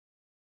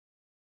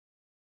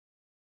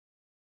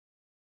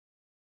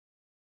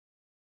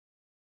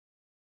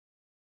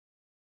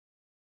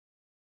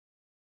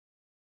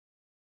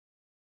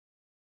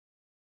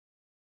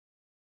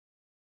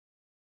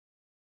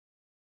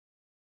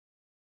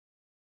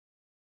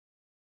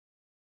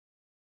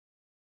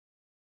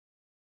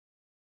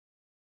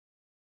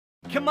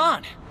Come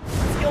on,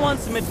 let's go on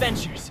some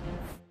adventures.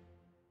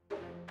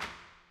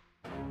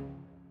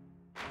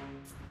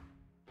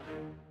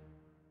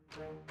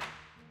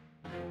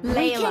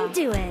 We can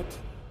do it.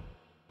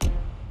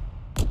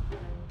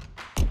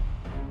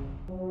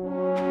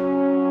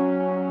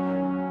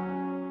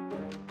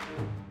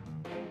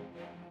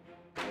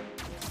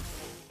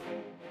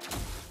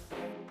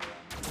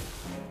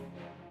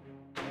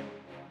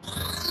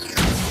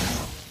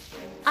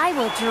 I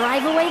will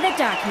drive away the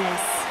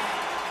darkness.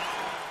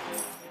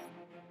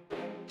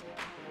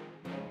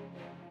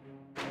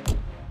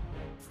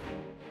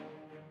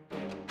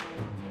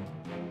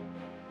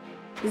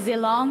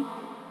 Zilong?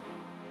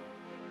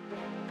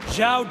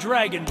 Zhao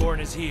Dragonborn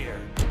is here.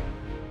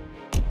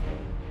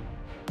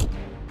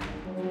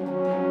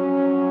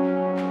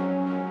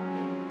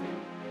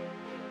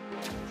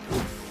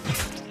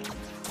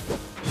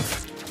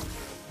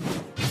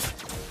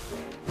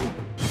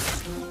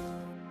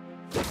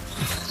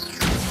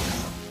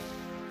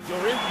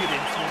 Your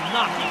impudence will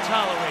not be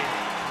tolerated.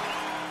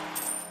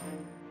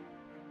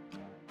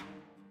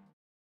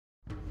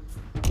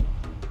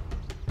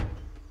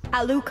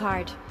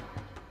 Alucard.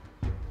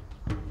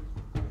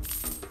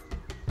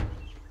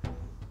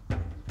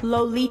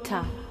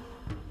 Lolita.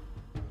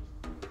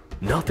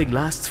 Nothing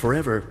lasts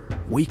forever.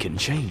 We can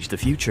change the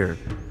future.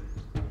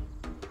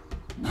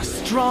 A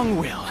strong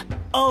will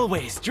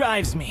always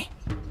drives me.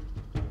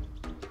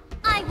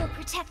 I will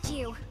protect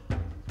you.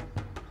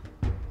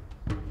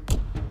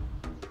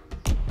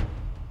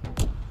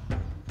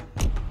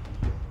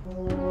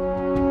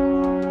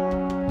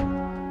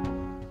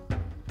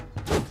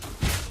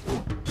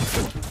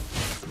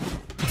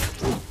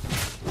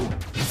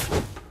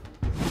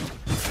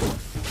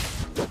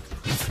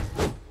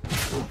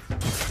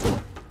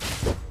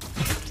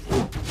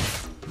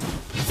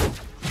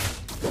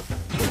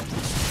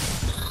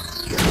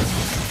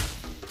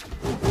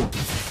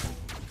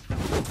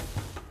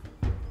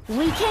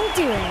 We can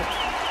do it.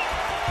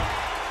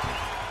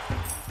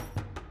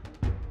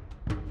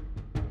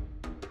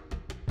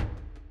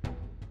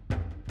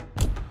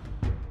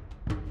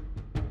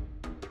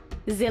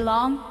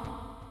 Zilong?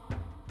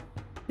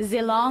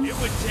 Zilong?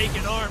 It would take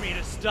an army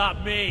to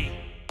stop me.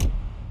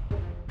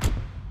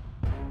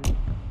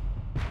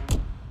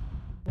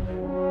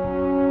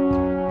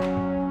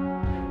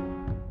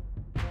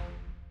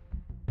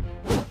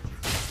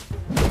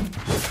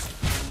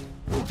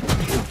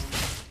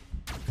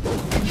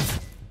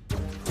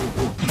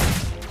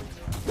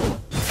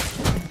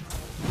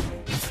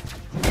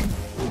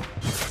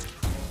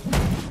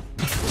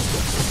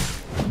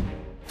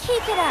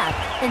 Keep it up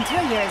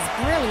until you're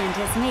as brilliant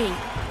as me.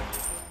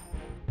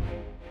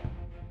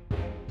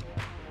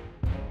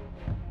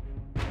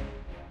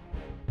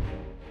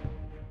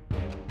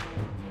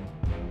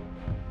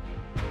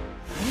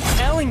 I'm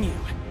telling you,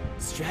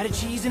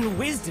 strategies and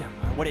wisdom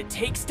are what it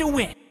takes to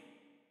win.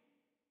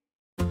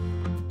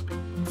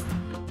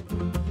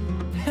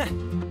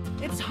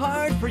 It's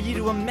hard for you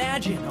to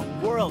imagine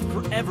a world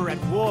forever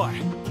at war.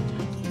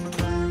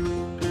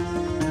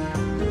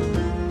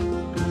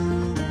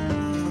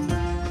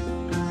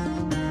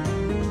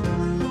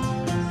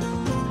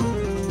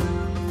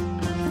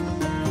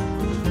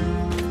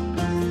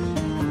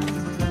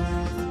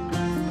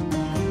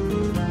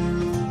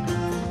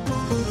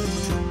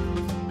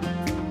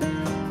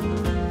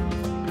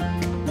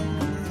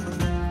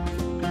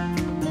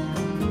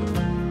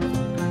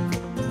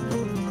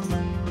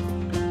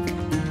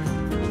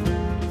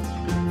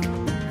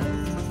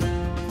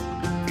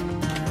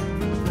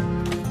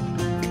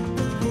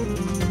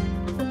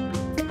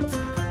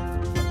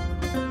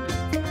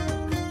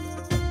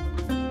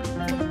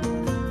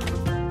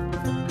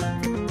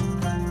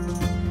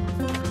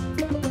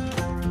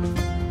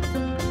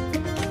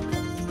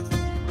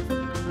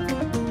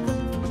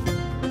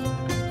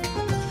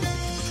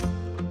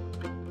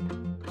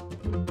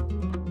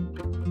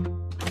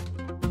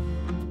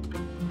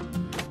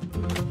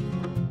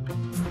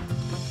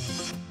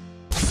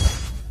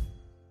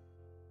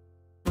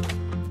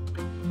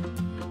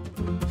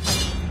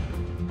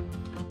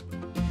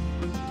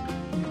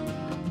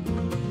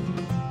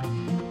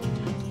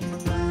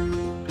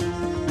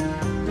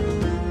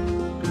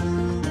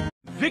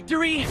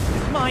 Victory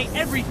is my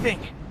everything!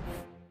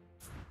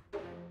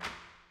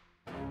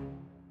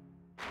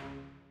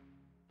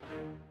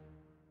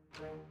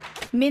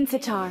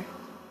 Mincetar.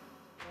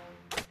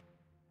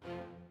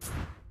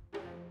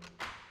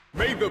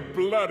 May the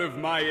blood of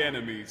my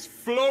enemies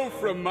flow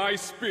from my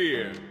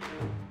spear!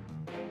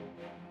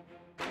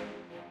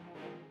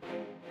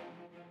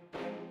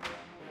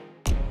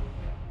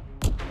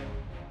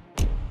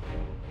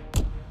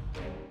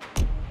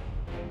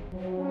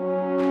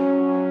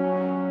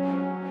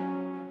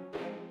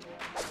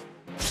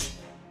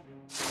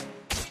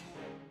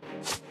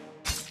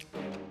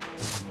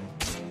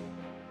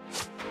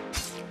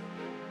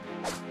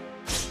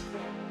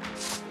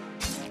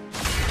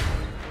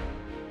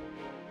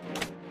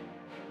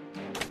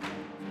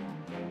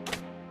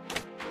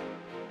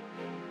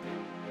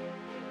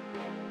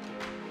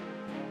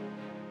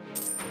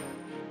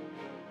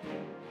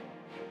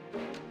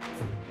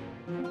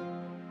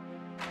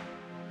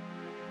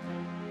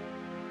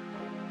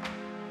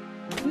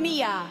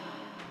 Mia.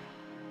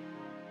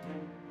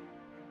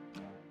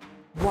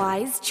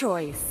 Wise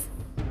choice.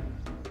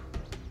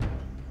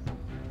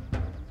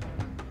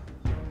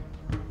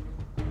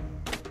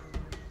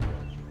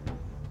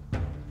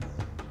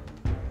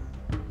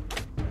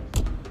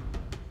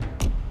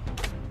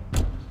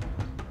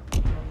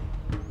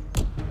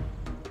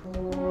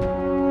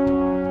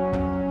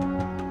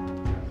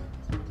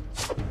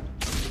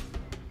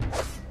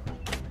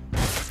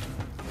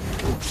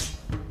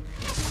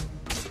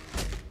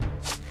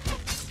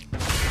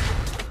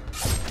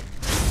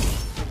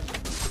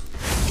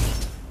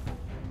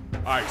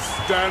 I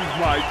stand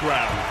my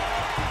ground.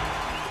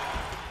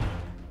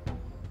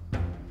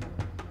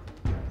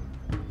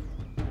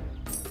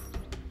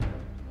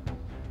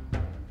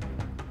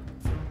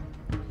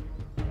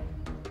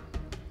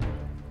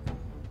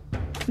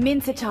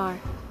 Mincetar.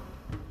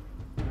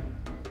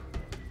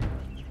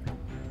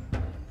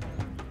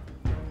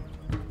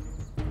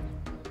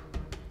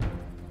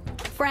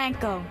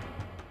 Franco.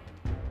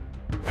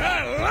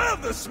 I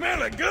love the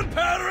smell of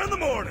gunpowder in the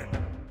morning.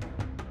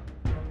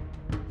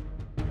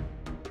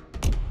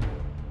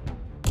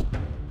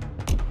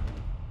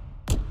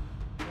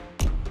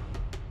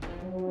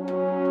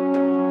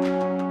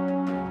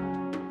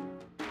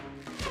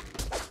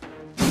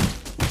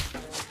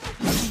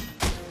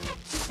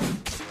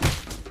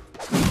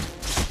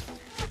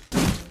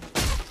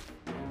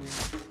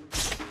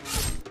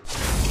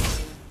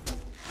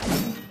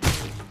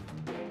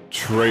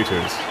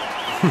 Traitors.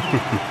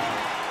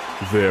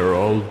 They're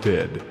all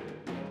dead.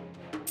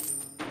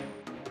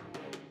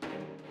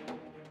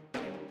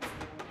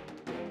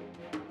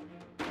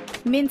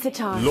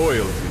 Mincetar.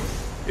 Loyalty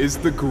is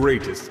the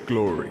greatest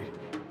glory.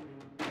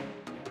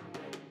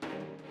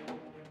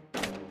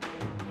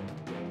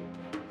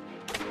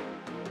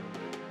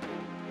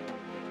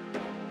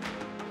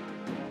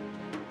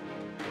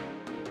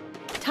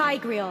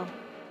 Tigreal.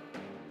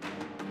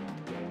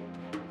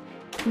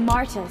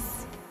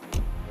 Martis.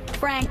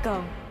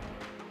 Franco.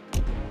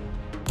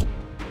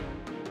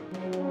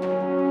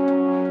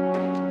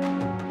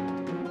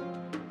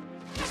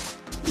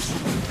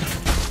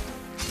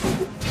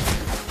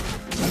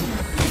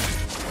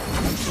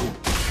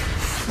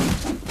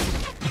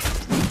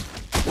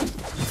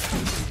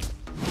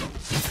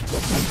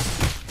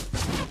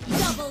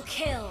 Double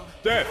kill.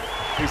 Death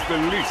is the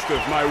least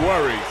of my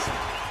worries.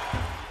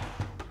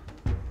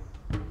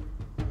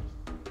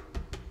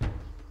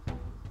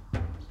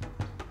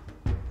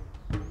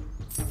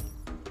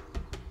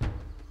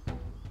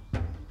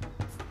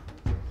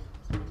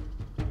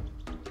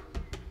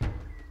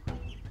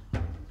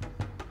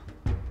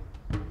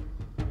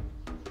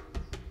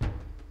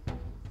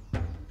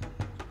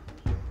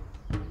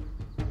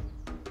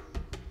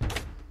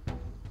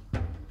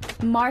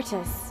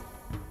 Martis.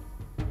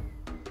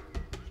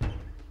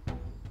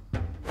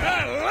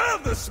 I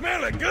love the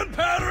smell of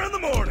gunpowder in the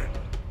morning.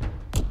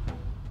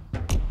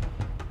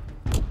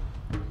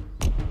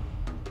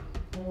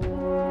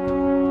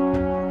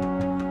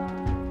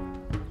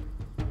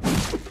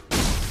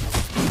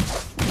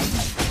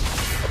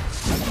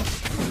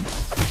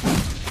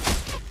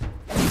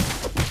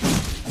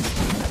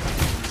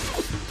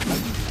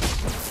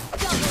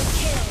 Double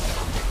kill.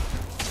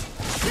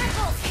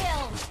 Triple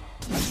kill.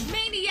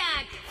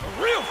 Maniac.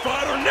 A real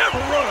fighter never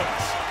runs.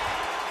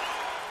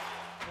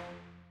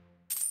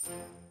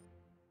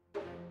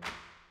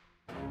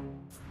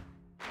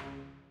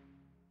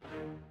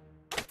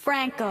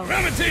 Franco.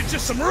 Come and teach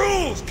us some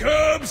rules,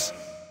 Cubs.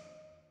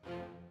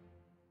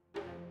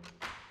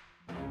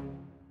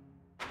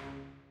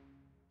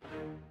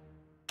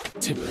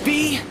 To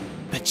be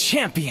the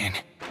champion.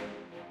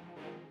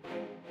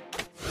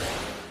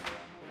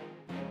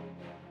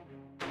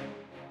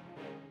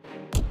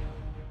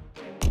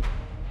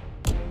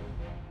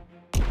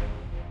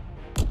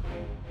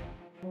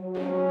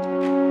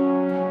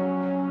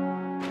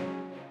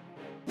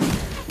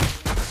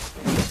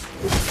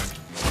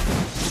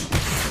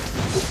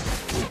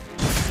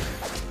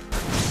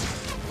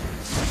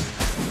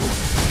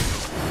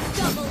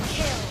 Double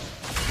kill.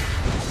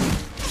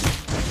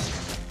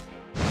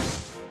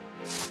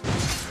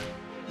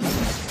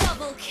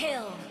 Double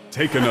kill.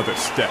 Take another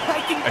step,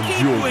 I can and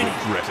keep you'll winning.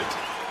 regret it.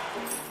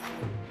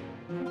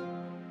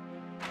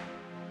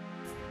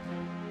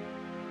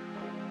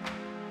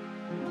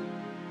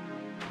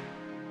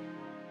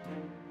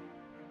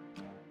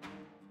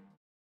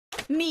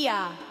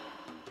 Mia.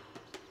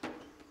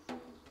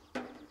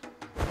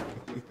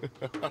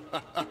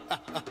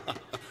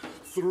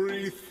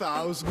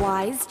 3,000.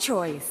 Wise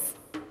choice.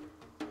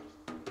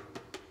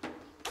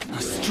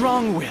 A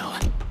strong will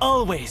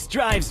always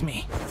drives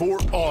me. For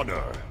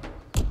honor.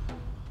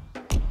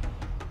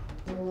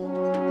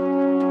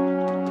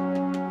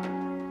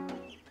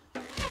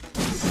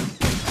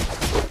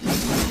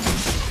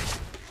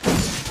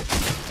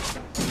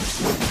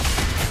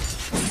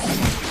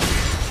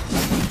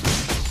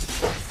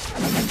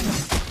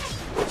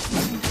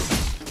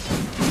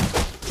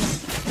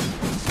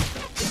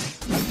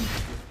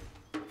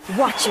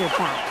 Watch your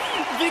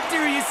back.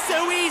 Victory is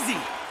so easy.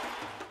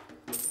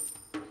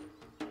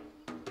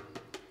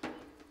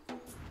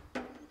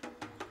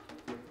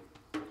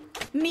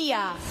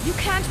 Mia. You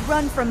can't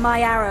run from my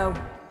arrow.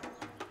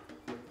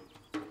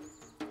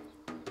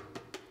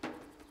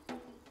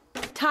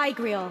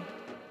 Tigreal.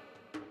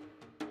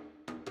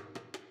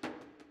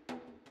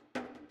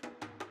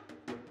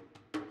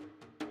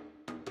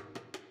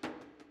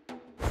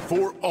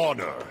 For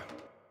honor.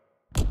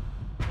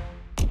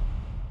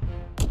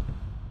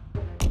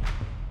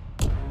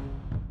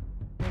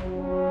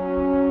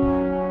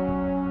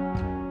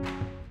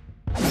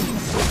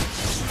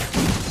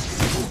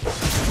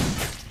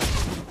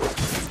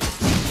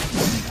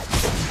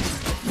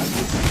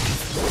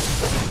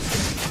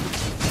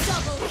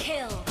 Double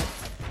kill.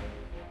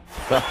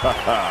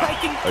 I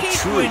can A keep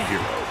true winning.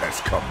 hero has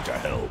come to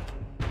help.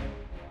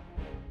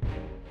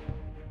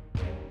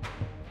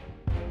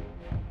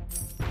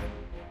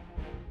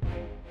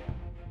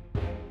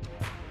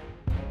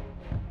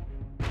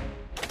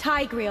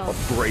 Tigreal.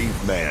 A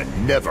brave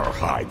man never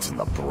hides in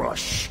the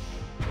brush.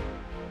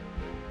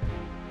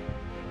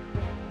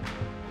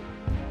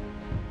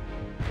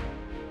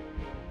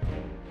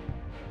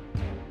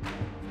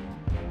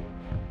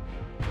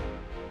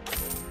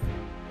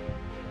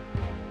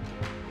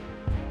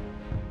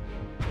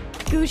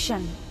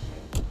 Gushen.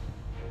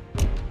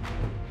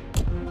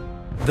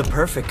 The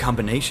perfect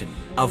combination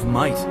of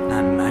might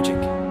and magic.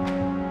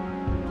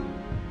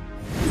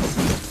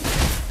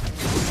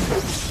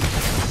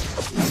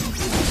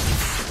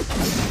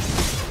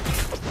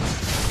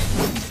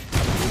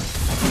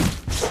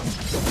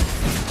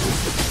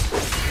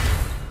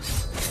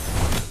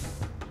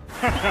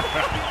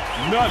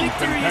 None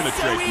Victory can is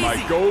so penetrate my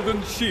easy.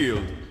 golden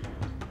shield.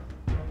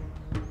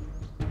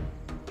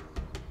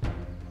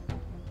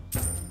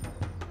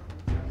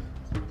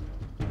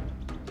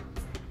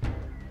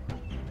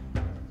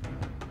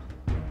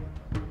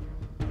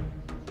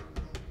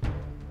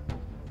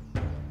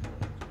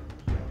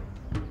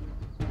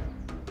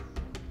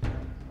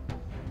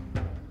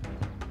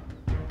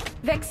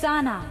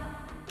 Vexana.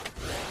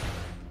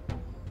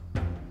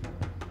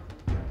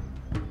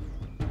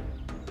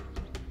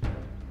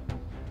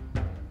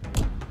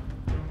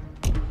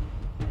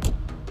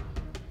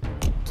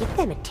 Give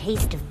them a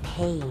taste of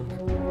pain.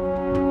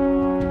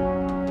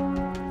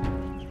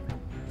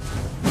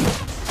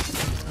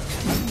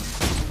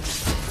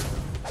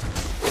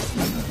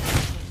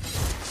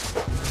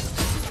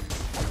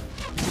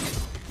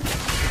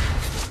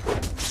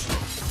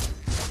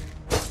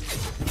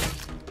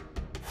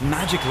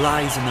 Magic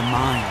lies in the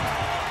mind,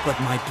 but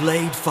my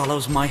blade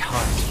follows my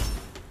heart.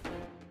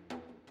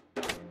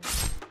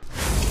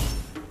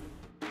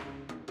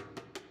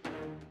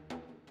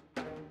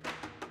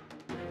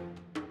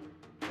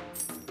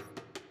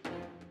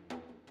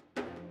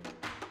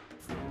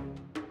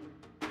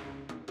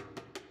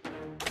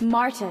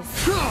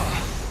 Martis.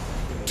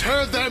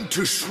 Tear them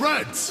to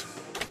shreds!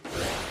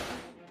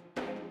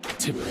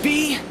 To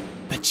be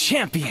the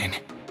champion.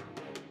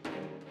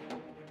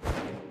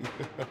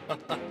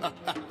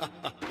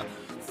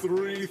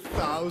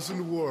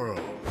 3,000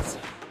 worlds,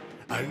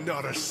 and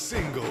not a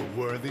single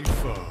worthy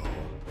foe.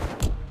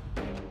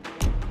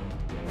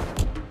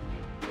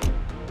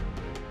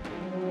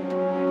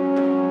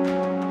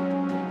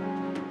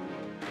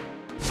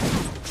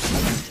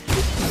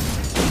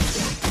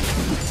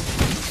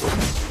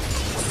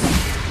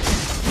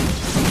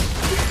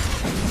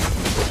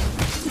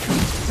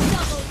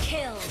 Double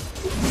kill.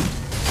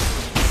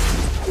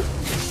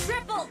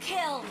 Triple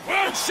kill.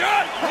 One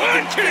shot,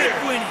 one Keep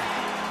kill! winning.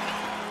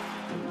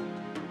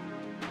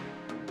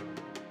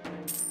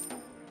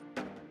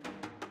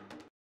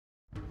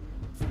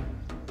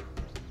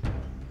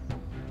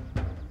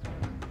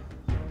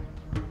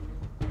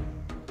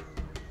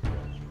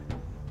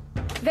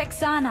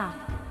 Vexana.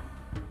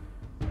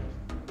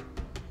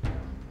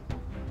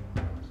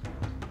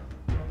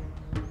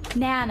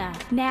 Nana.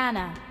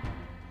 Nana.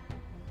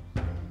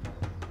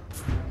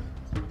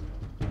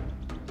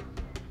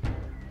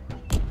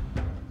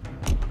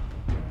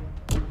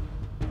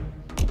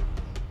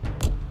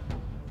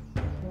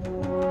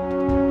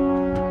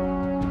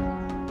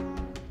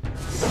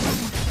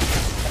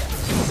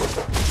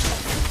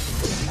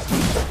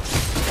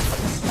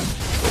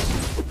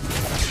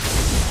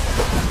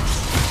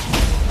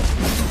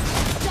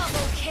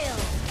 Double kill.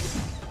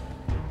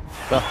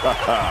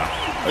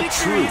 A Victory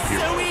true is so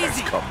hero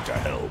has easy. come to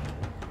help.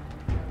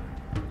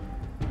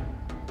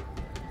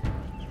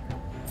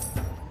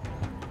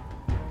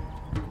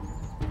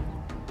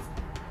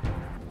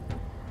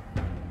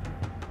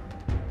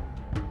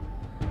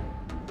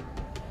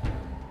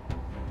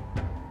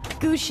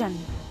 Gushen.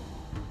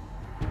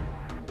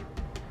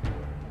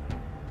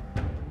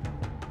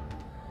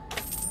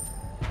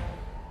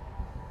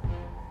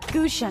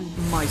 Gushen.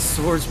 My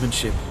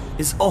swordsmanship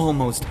is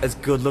almost as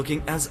good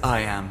looking as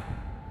I am.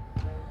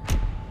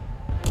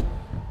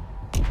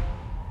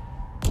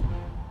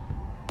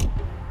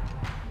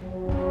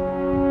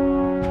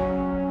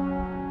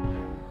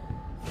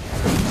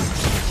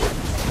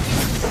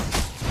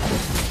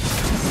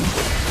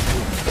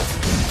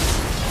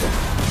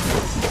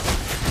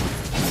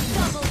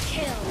 Double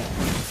kill.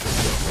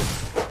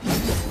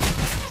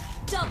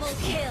 Double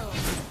kill.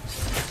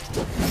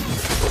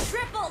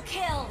 Triple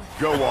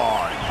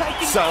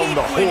Sound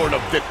the horn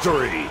of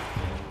victory!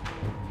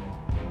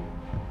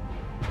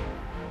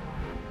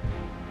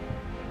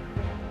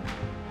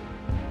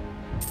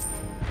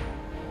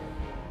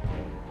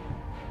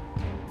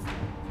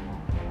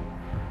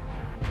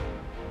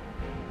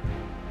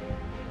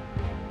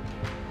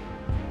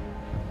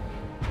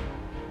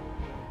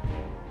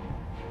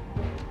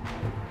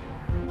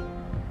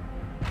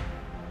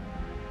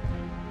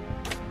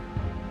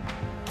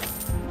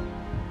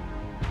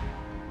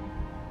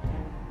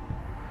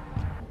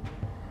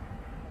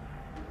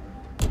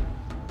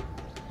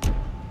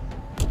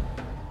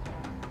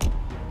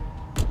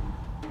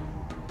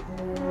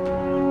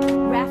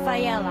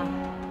 Rafaela.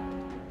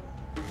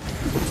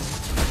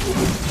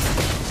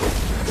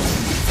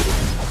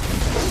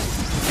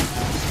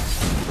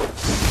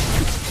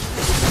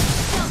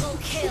 Double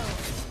kill.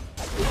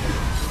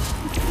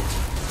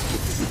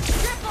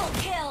 Triple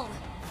kill.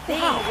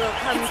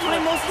 It's my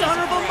most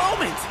honorable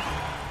moment!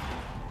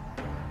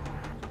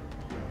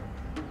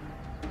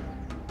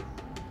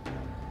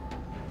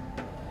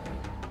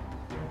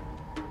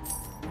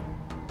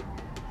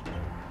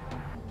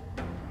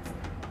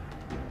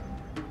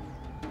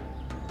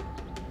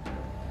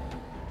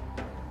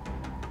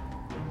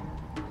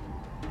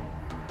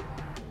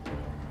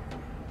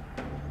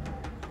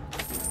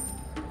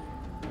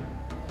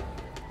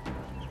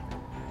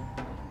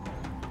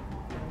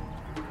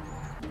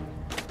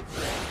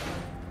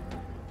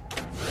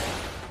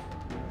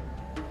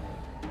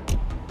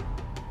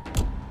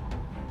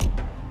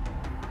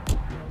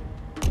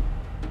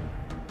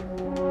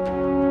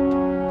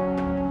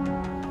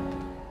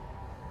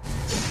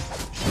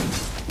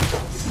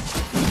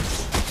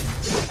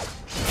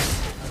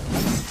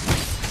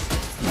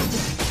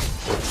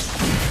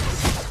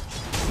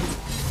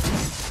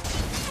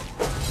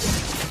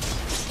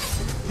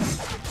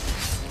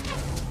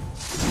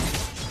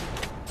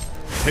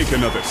 Take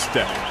another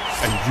step,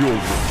 and you'll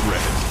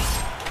regret it.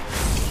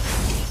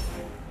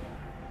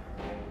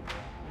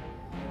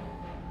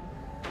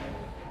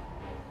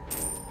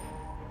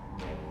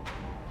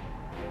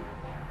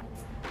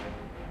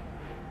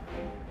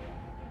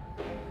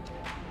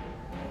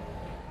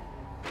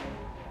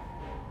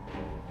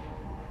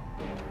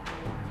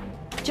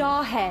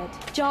 Jawhead.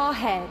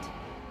 Jawhead.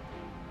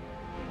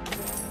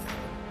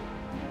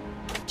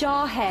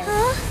 Jawhead.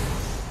 Huh?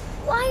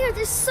 Why are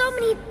there so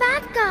many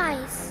bad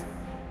guys?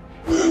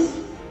 Well,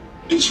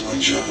 it's my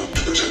job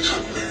to protect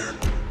Huckleberry.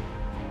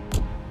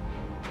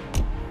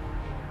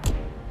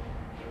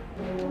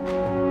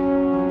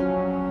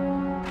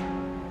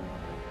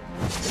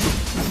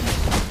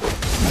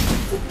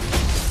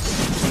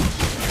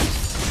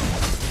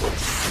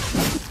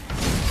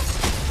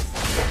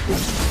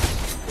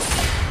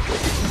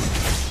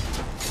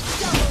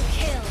 Double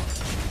kill.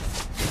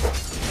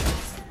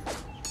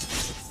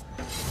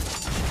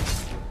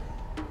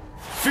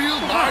 Feel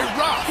my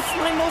wrath! It's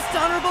my most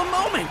honorable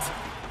moment!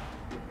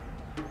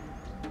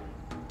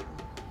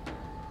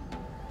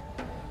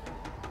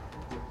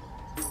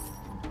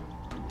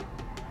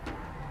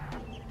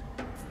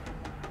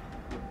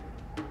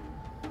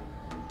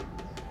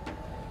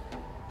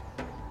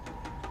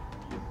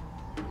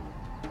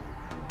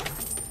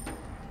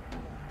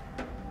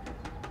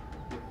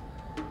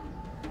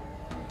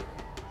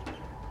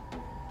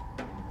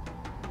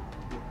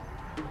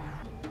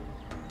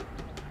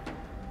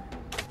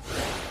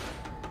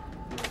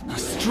 A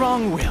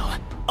strong will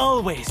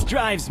always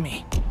drives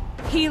me.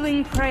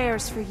 Healing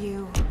prayers for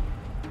you.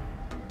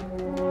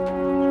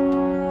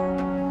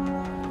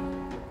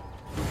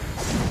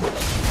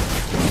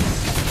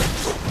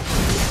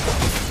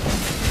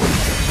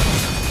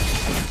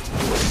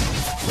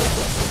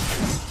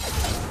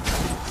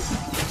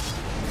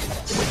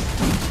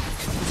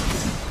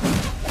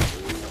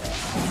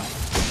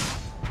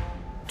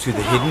 To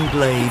the hidden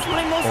blade, It's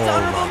my most all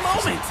honorable life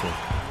is moment. equal.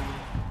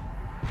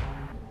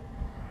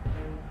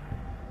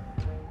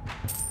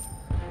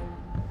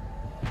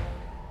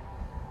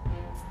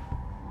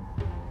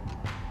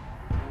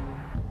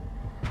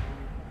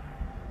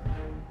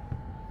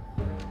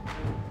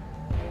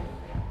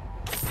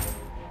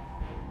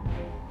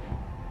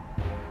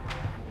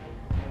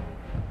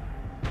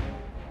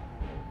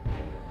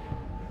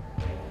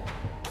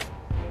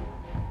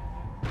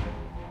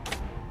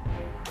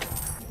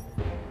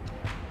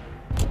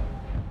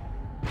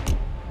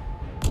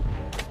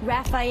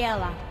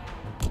 Rafaela.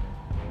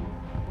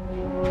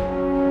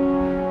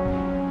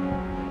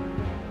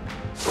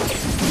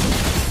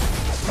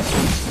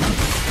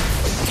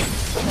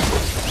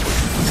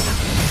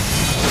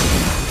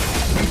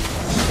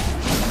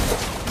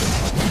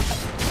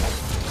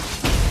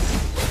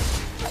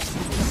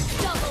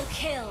 Double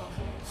kill.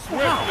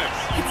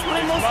 It's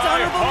my most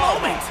honorable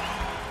moment!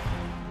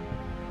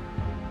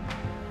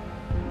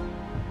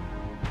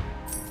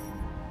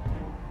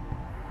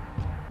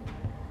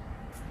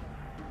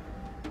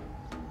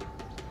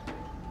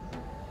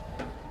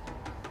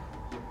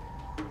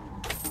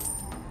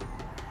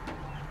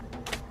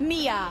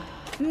 Mia.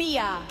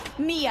 Mia.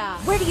 Mia.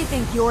 Where do you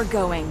think you're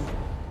going?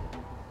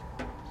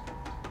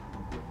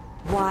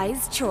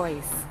 Wise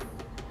choice.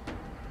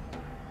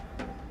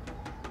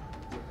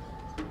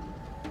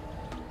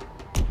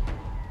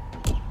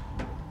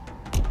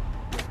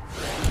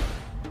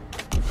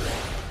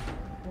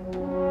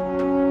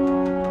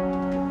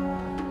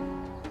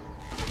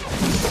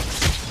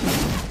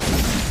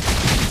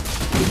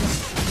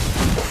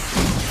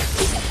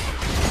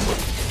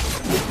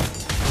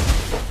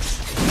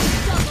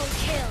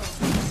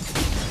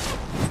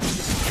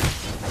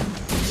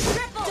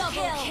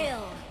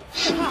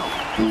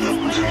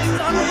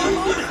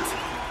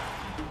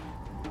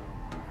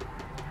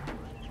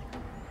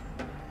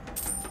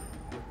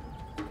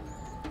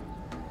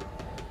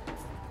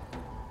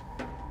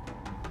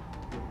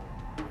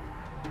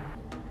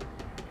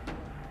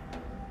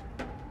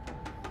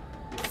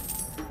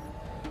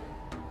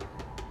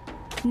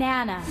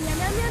 Nana. Meow,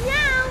 meow, meow,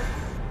 meow.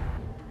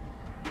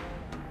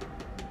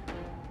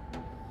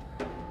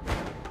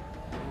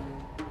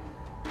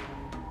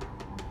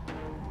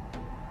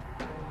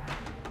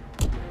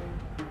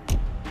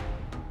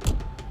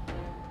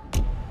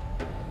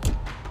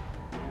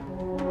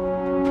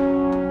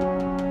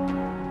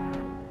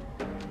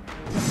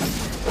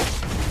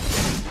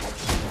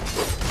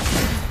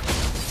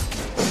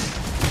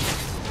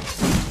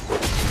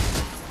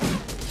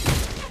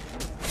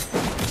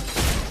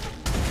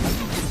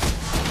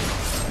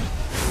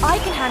 I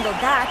can handle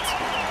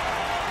that.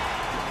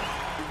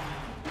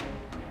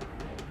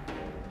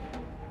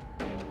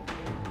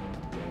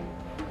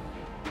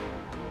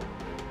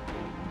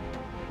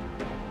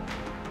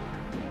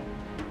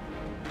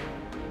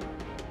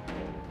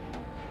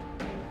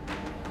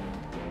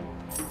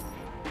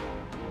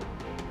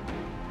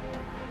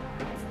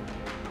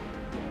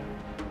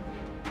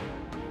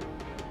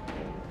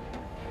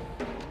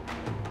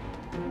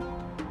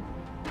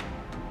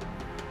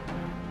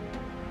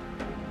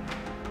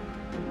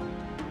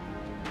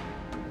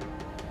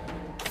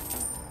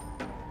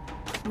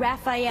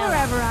 Raphael.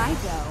 Wherever I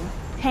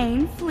go,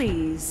 pain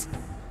flees.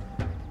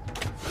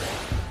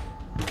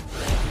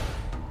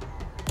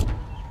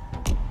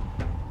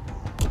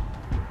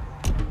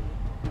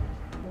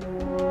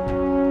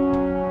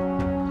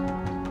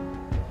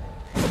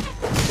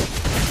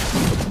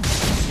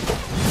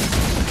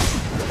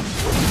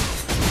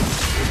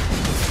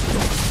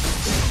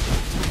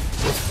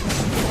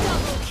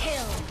 Double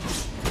kill.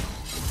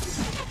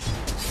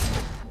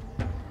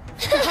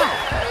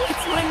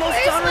 It's my most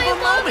Where's my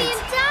honorable mommy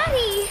moment! and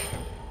daddy?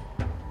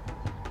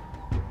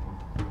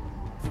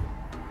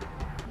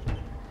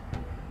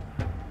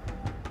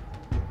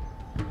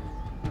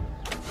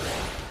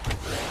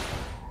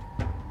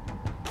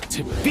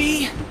 To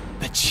be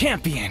the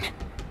champion!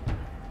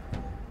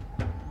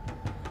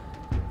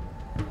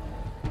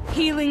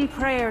 Healing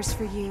prayers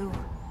for you.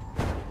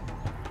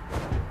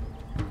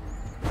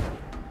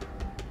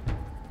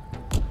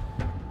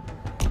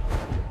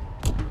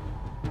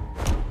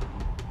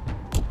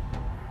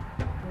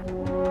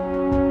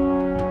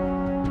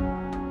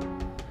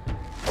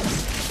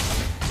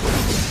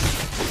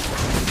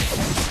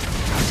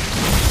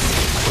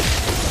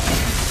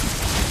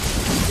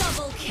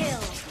 Double kill.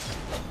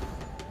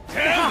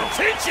 Time to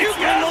teach you It's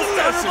my guys most a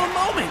lesson! honorable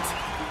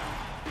moment!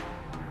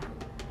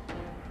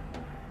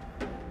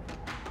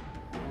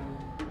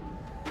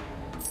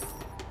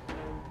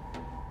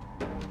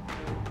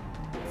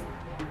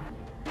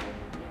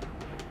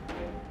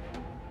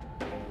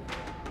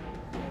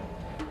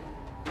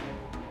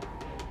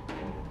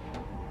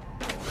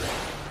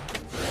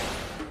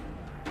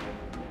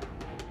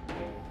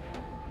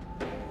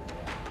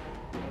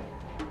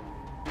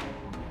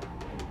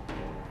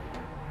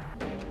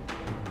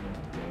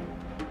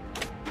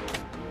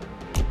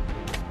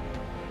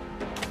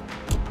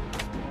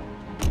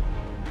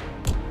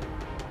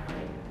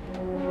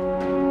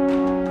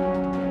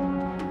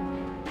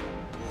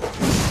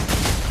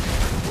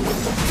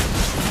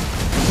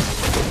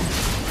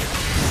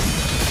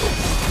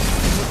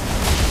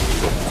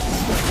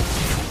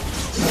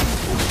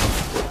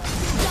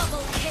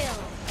 Double kill.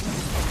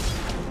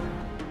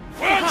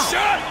 One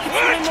shot, It's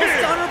my one most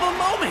kill! honorable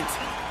moment!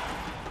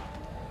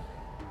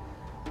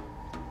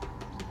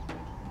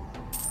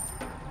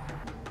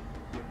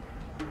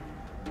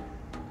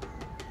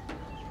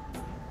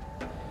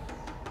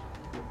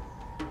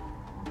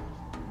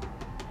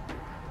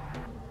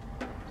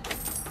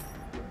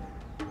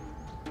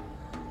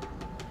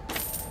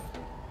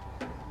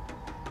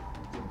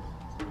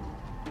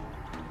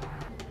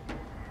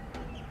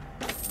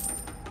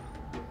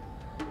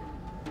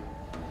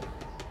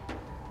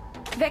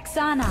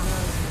 Vexana.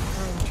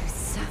 To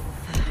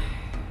suffer.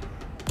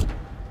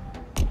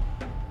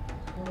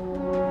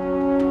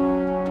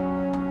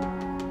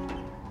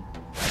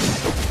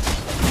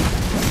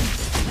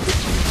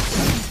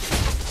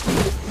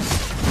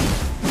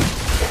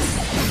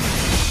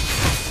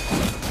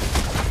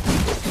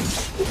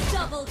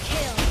 Double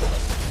kill.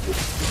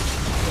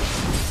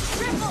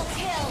 Triple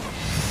kill.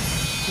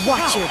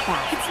 Watch your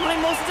back. It's my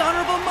most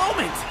honorable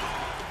moment!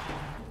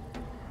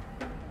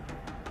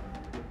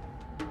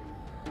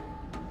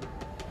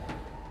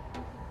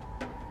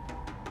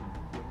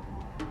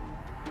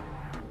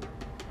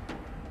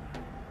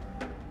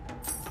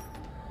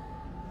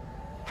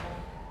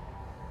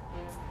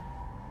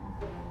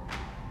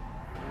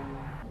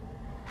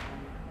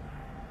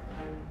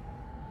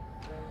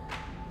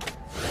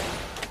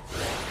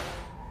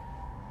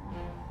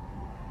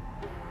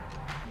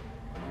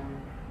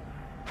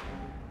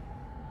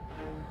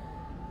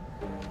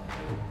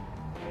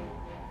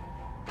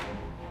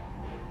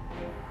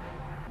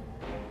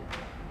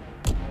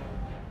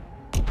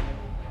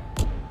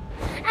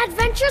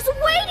 Adventure's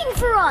waiting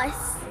for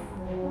us!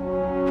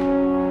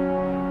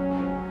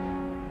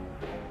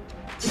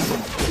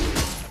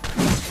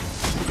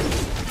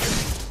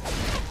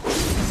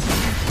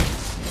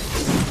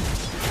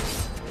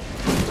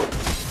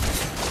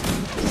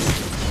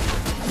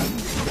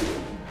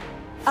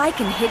 I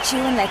can hit you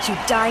and let you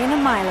die in a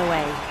mile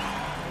away.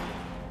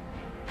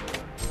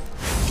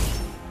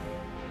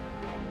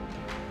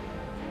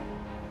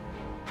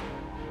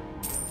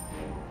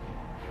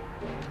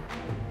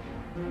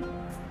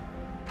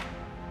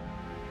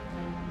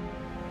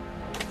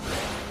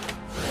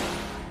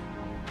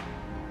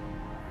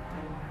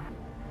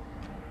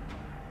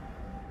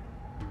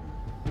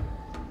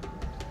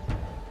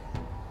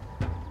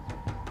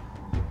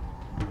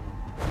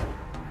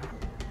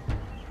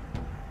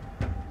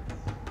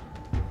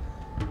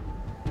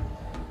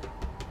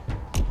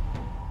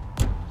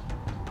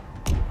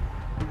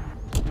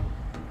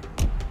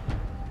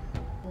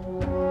 Double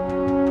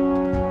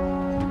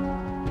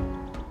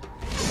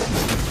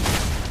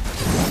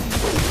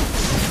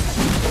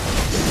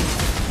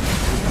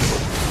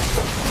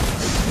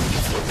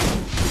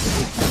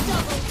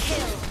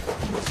kill.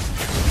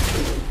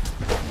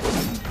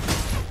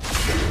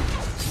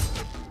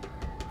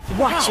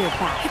 Watch your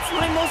back. It's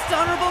my most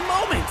honorable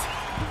moment!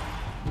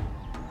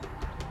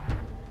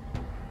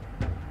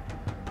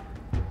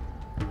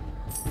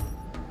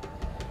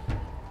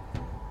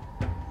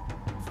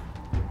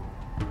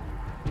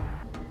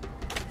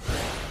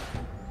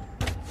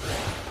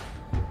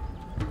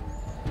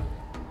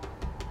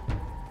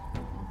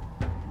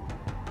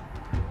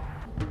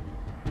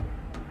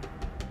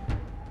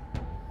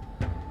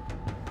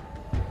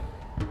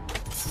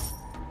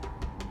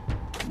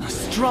 A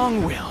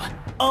strong will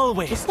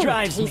always Just got a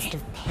drives taste me.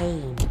 of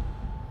pain.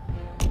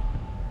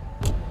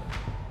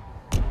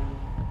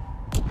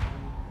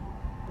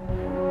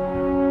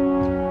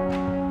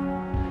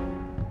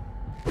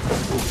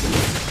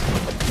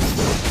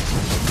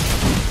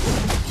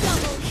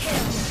 Double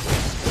kill.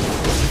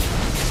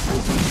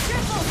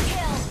 Triple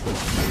kill.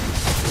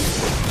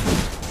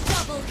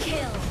 Double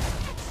kill.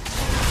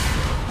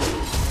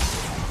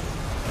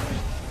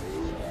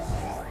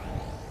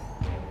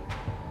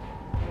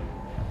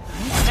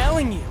 I'm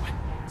telling you,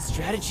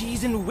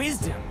 strategies and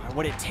wisdom are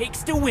what it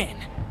takes to win.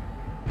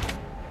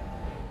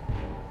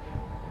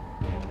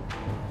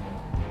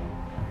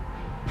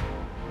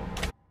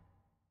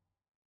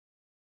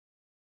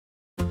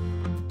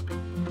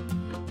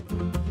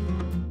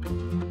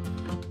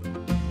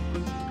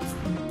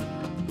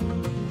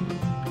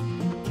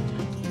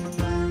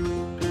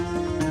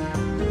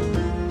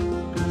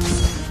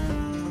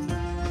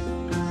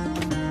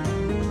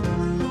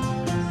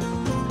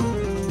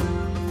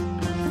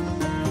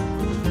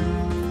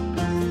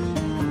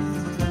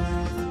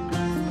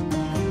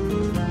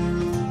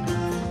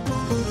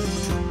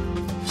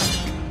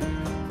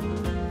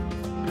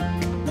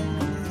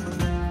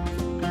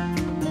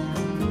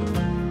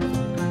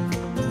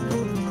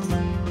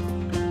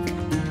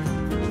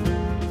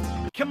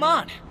 Come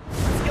on,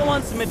 let's go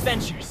on some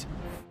adventures.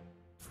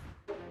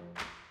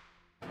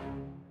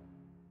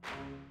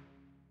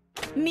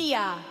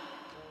 Mia.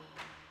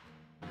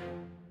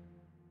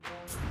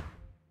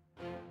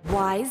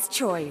 Wise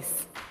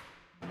choice.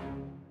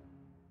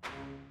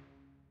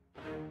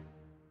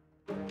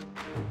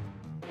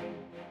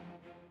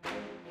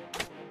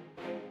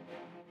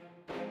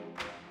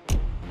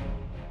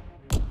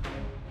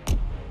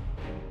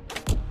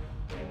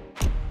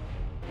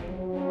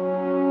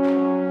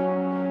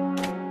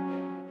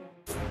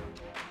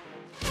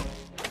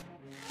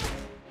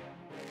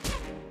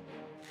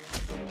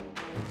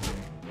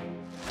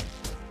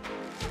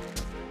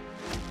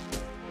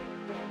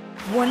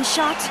 One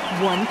shot,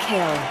 one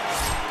kill.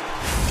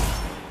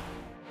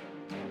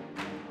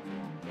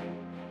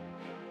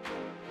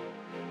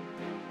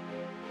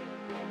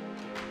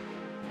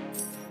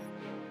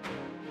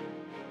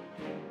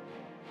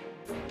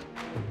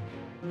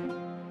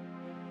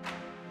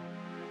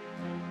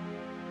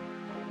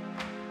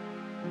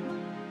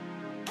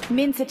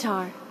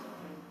 Mincetar.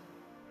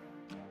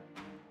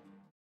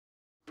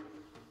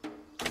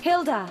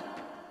 Hilda.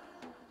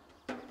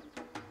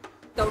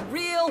 The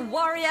real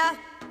warrior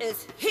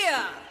is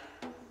here!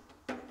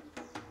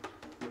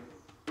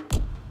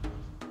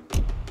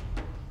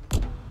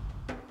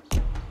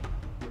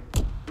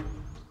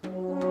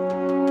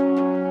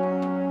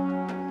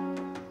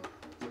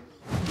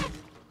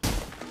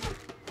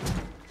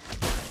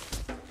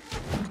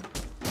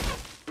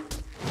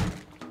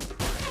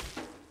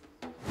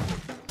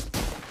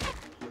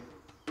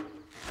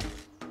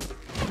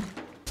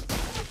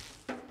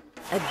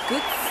 A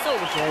good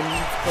soldier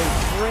needs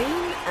both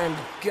brain and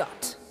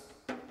gut.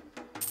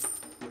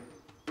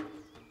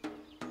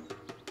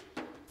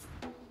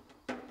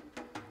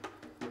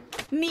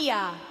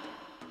 Mia.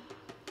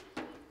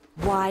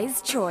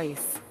 Wise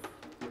choice.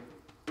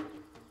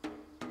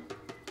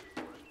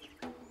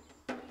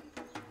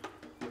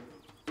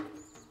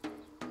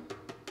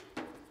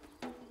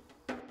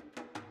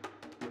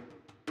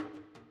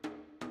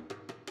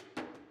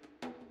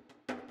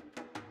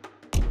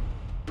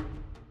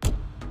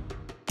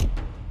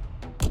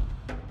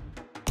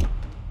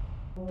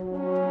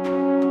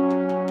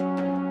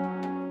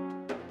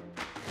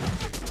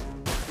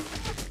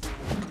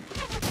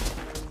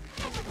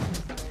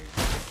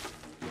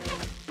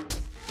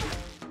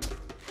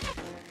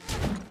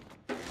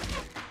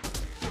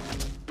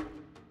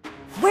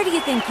 Where do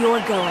you think you're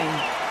going?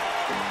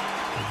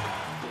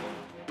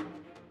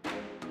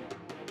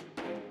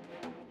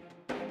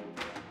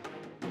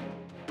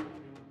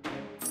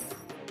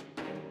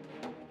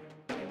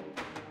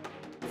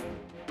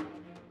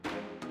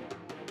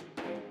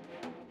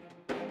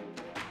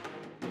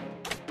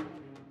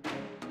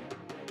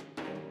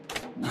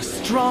 A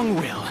strong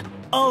will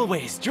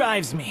always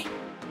drives me.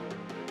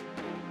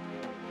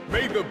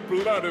 May the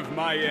blood of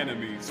my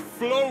enemies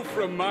flow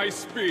from my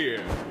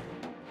spear.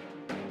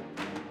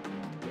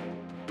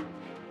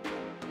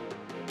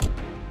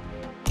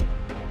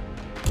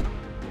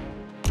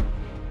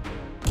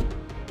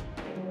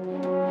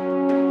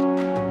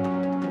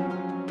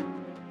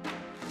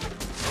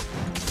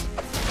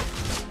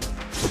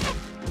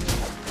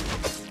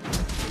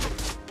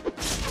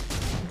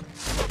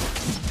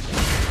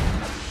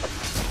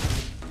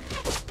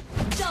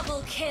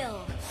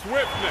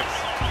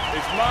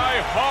 is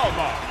my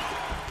hallmark.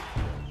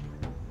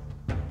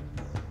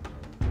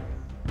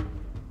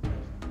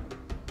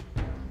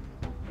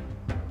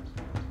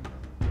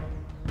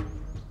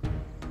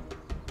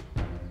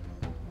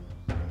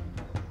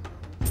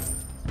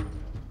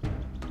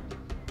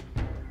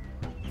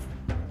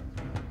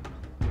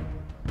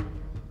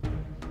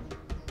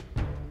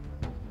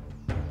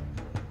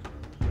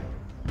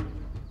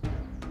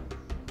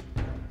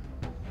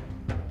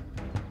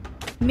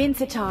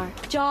 Mincetar,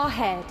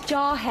 Jawhead,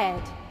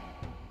 Jawhead.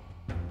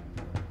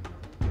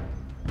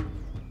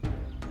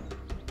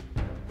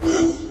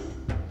 Well,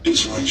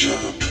 it's my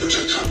job to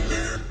protect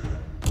Huckbear.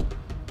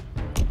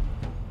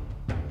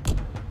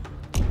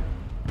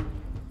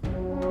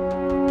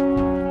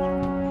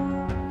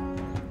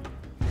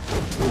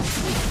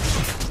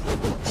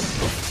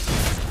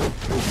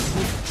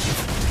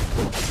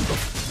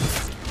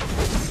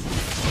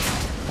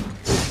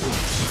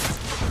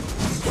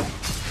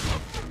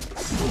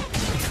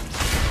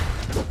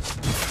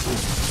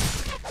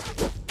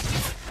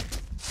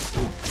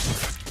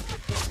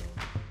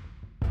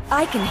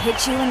 I can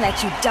hit you and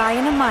let you die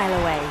in a mile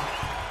away.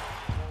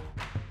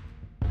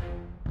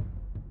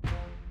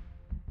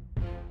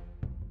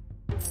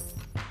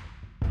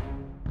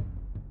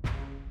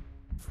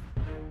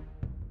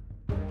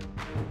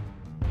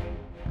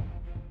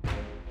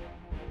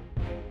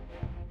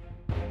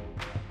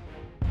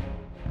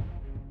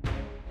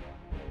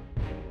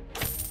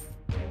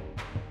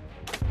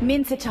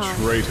 Mincetar.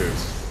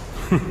 Traitors.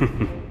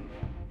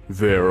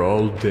 They're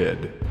all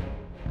dead.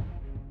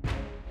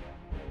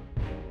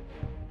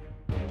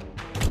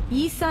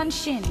 Yisun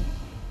Shin.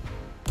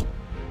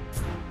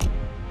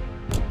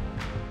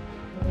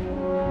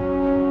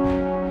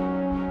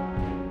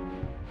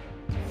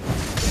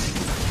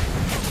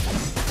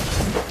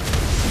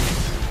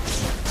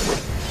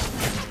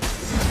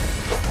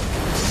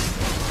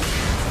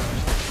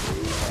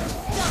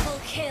 Double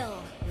kill.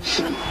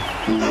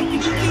 I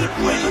can keep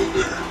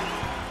winning.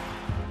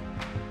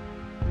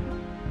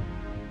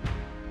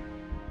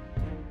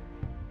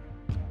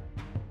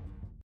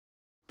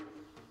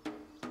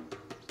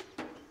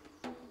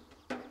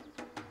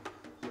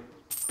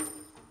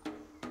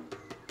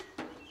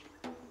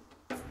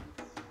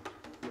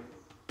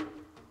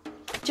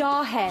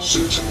 Jawhead.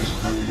 Since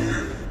I'm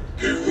here,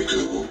 here we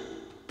go.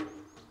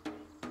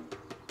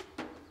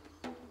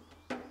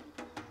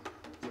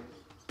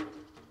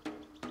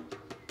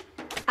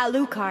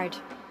 Alucard.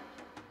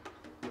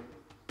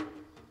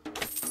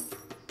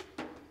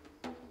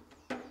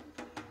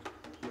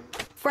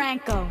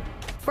 Franco.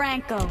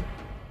 Franco.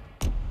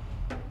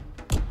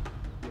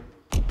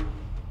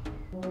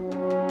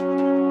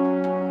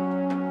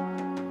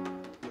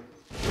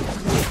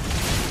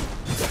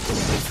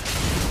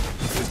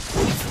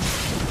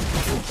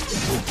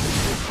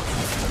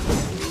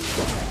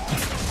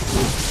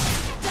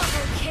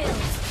 Double kill.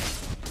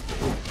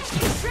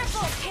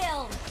 Triple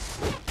kill.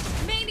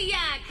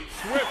 Maniac.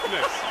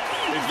 Swiftness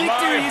is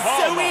Victory my is so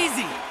hallmark.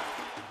 easy!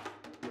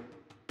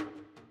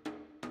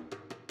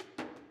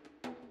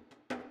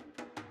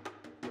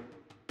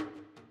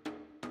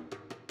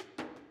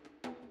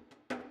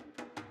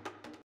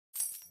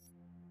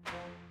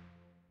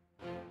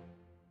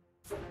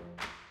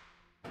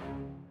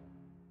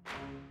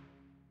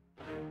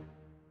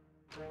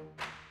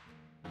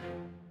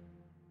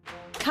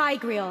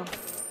 Tigreal.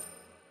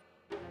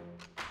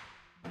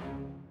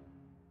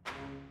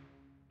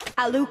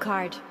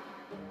 Alucard.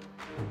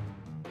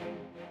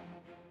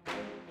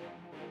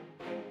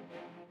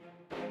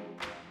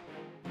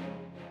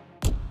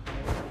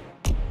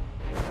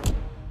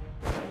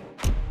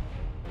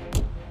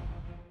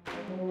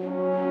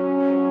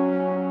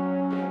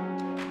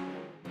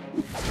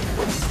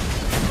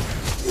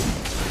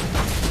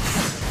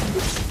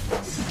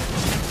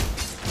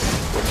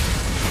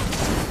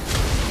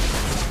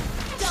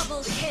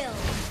 Double kill.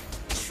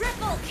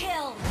 Triple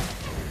kill.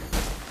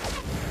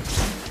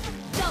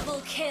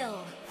 Double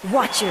kill.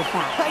 Watch your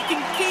back. I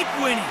can keep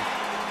winning!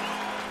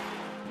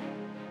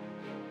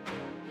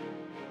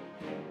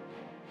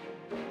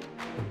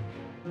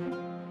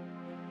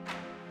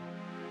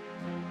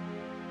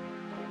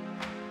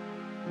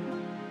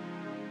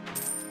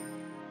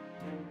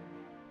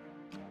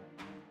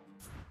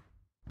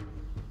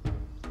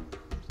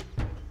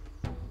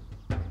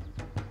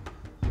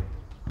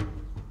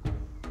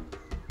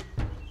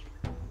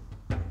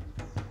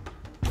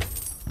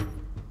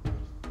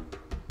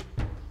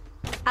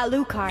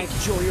 Alucard.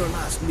 Enjoy your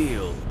last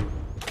meal.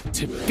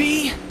 To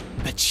be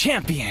the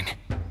champion!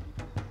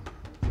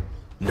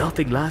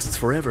 Nothing lasts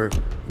forever.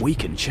 We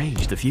can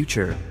change the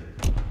future.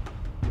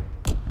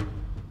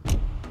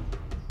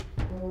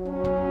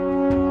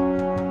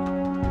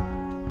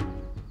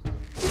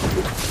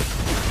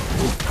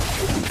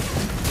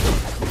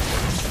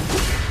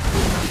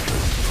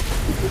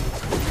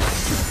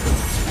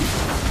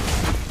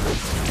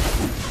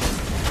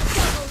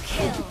 Double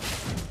kill.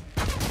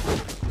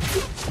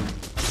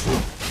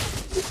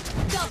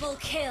 Double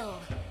kill.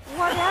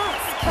 What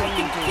else I can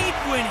you can do? keep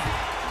winning!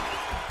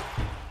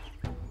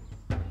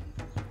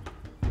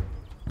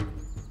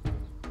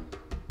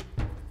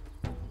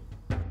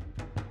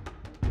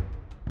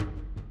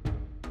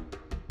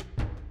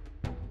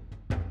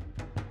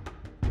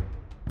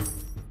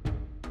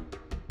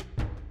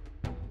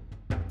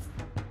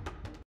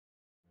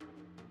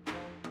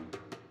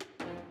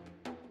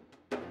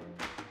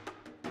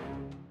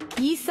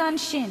 Yi Sun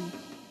Shin.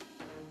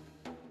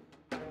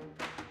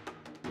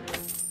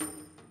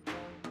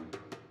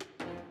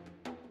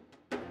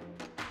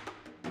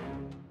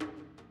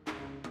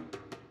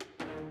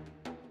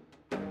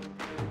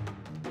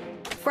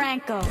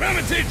 Franco. Let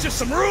me teach you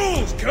some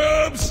rules,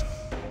 Cubs!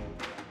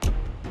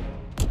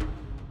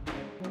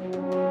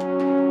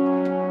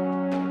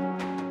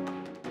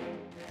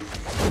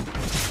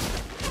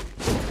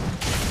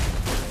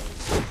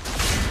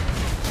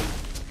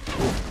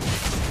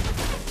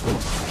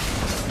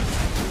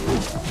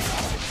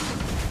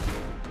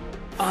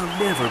 I'll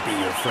never be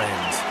your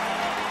friend.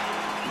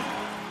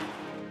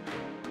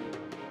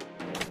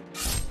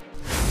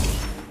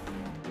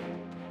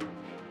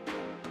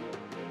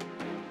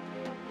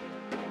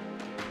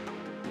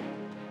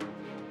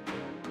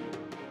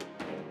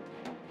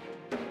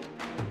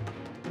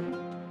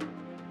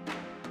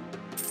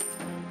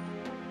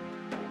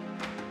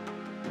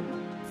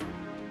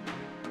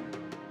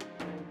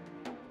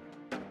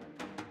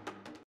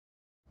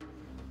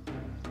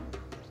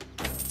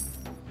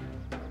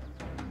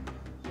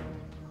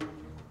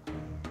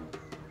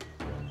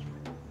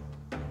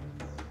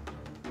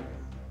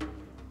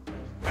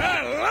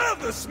 I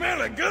love the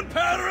smell of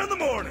gunpowder in the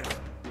morning!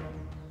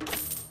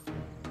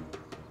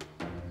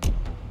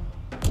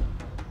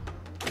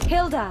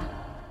 Hilda.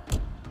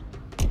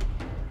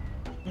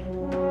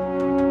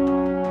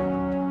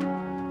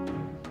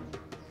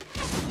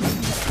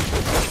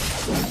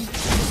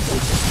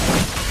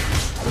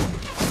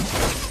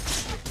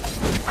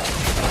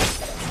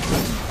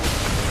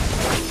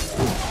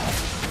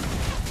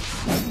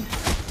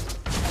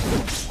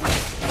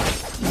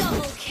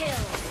 Double kill.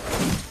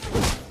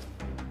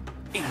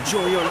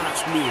 Enjoy your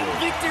last meal.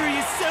 Victory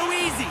is so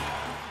easy!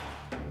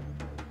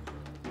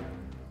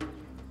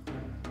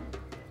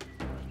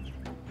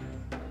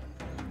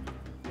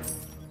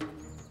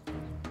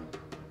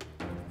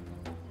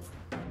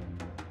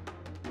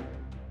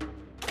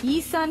 Yi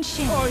Sun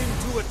Shin.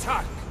 Time to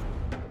attack!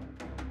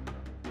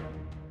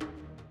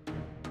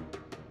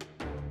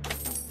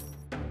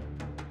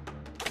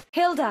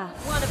 Hilda.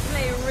 Wanna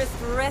play wrist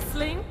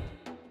wrestling?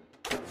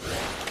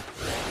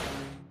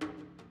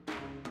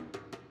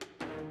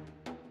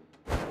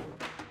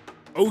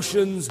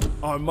 Oceans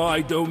are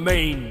my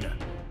domain.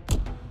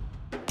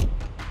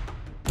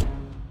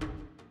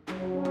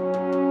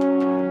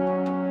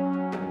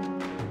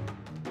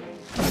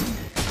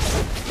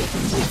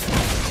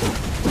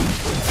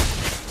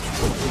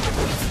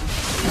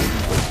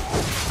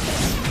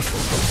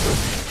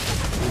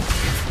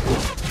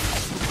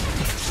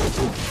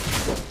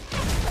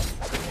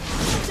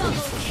 Double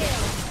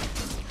kill.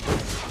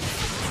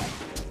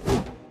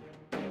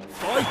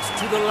 Fight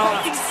to the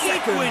last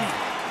second. winning!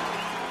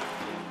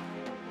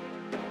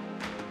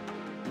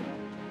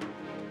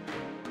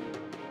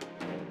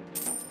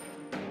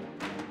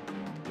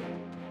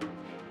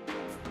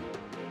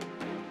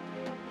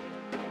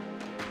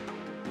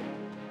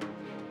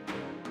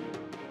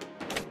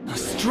 A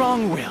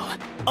strong will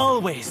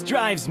always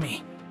drives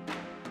me.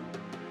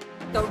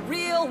 The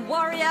real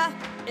warrior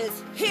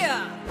is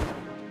here!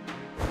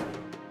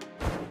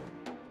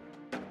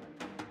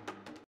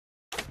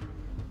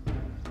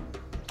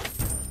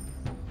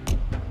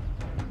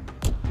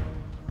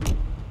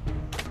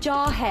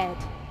 Jawhead.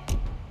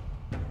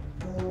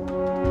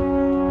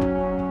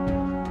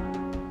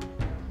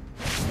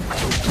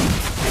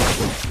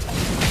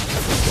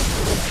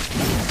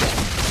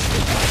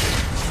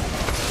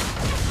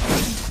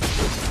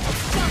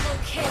 Double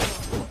kill.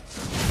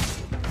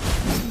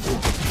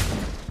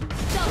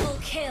 Double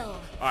kill.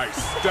 I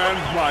stand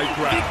my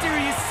ground.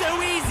 Victory is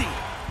so easy!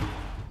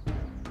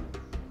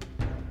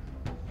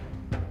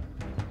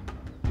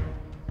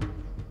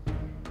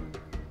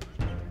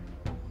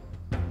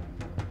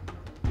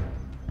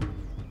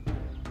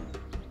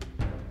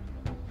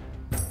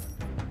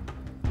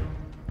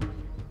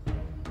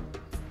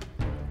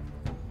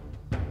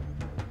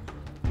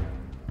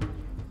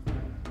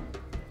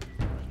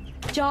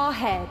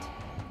 Jawhead.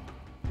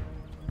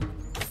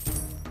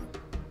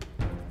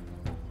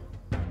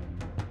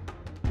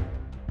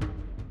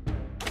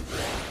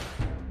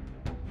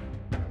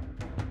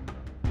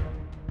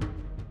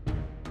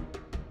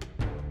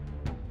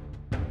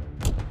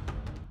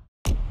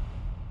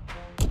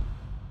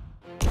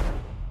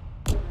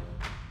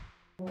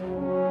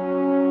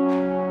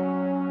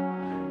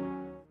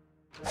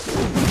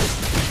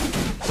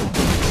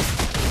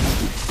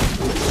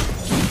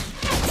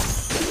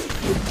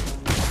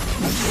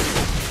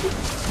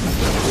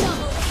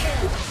 Double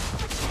kill.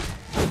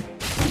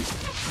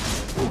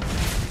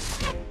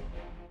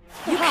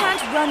 You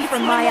can't run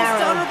from my Most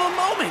arrow. honorable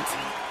moment!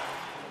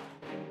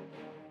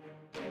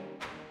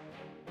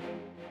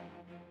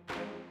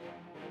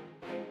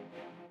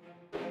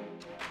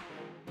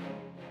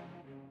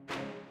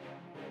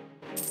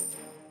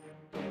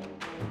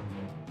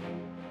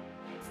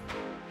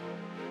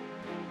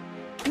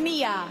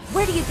 Mia.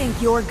 Where do you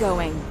think you're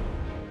going?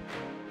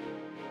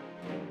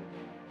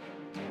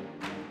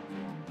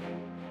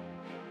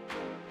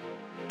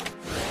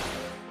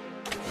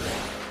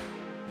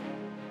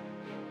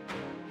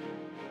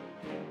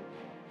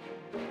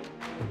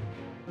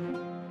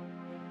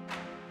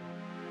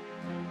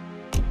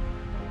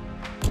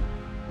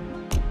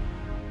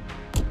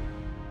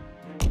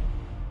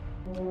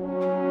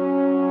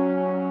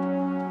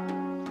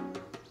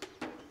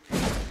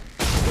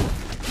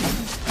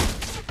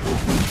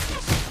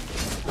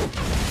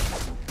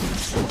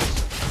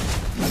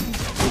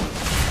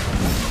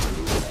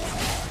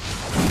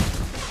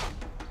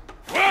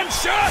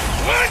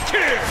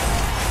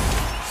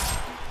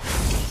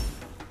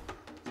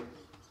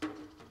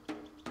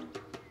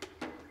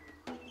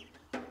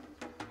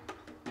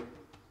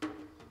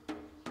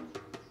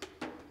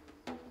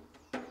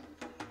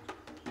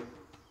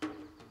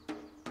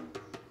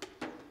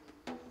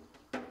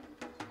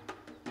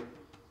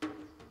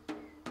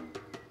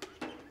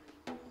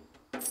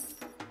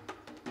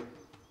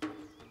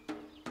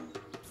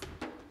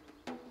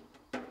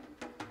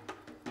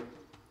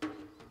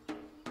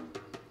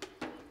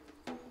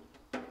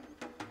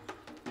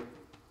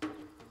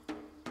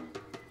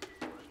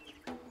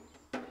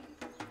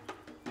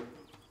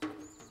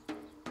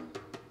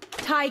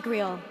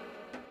 Tigreal.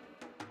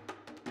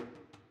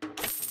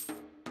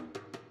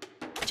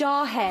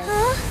 Jawhead.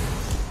 Huh?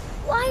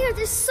 Why are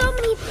there so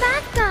many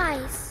bad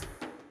guys?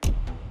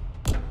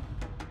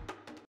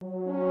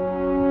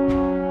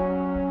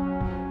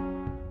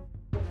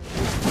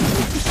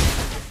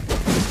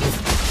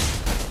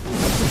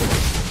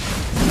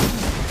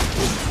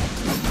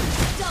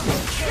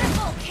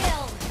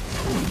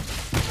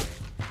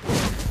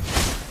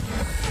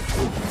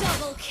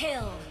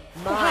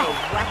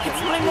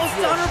 It's my most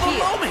honorable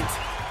moment!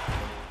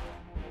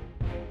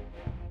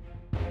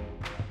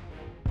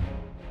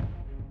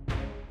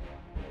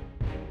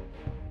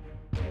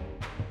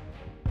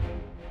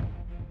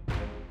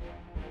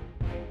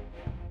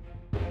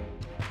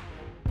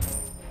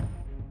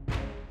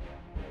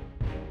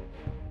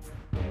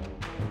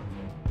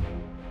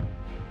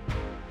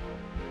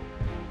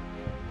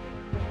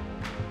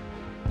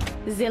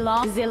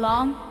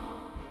 Zilong.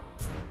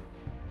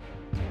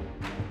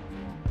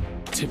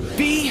 To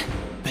be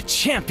the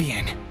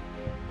champion!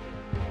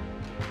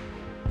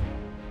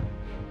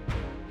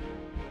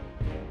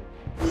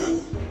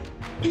 Well,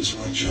 it's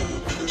my job to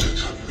protect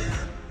Hungary.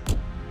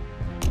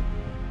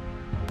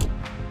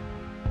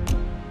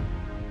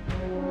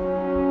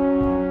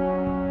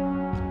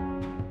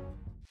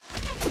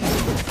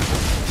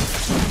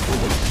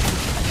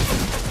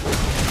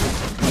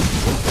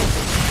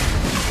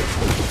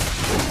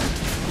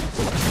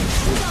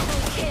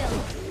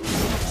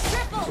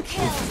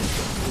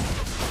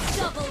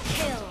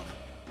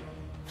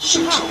 It's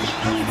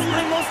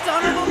my most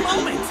honorable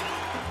moment!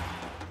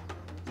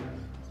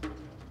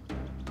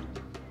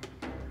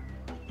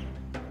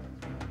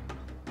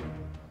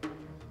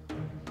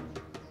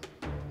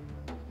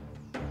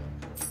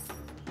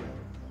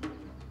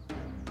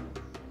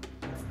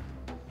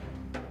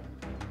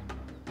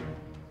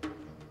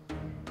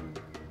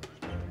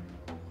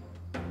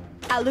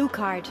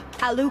 Alucard.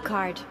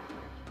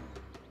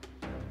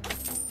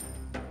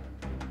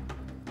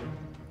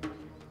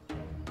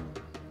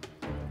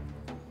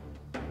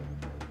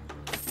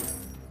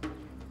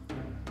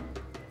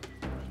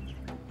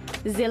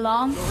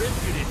 Zilong. Your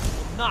impudence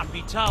will not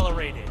be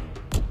tolerated.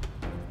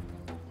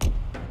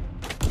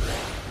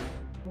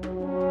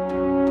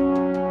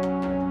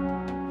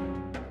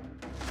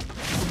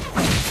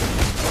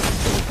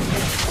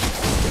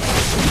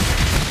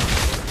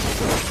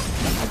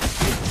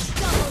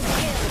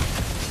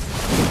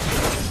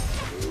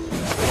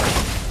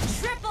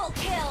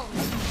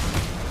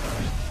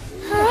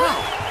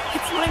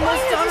 It's my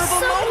most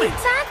honorable moment!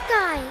 Bad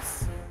guys!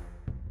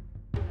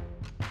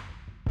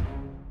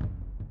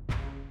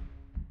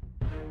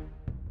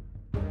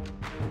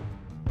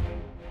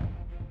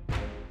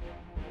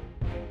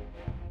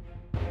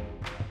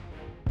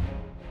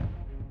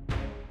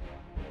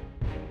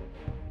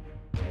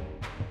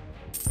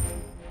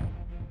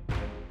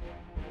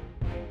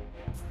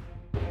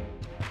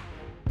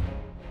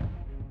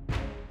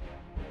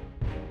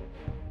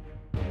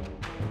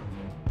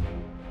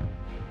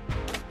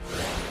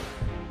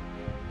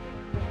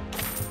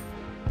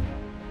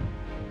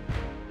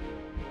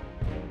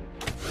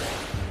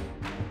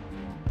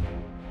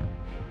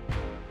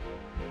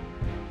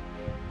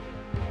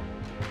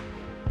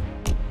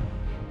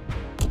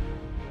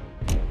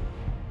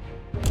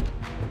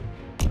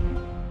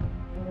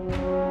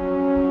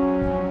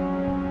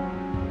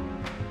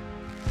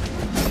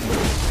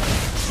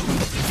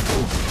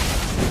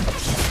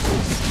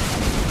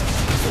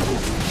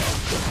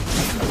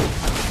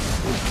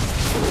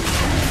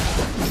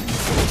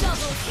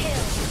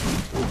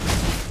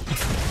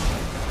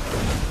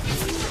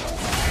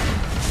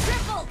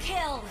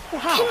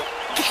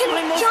 It's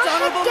my most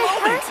honorable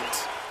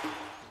moment!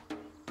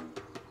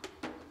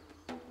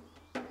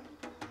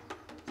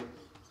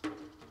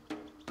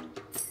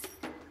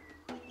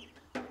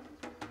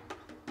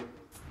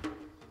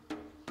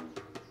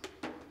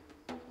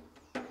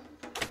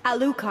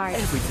 Alucard.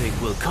 Everything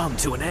will come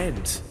to an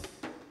end.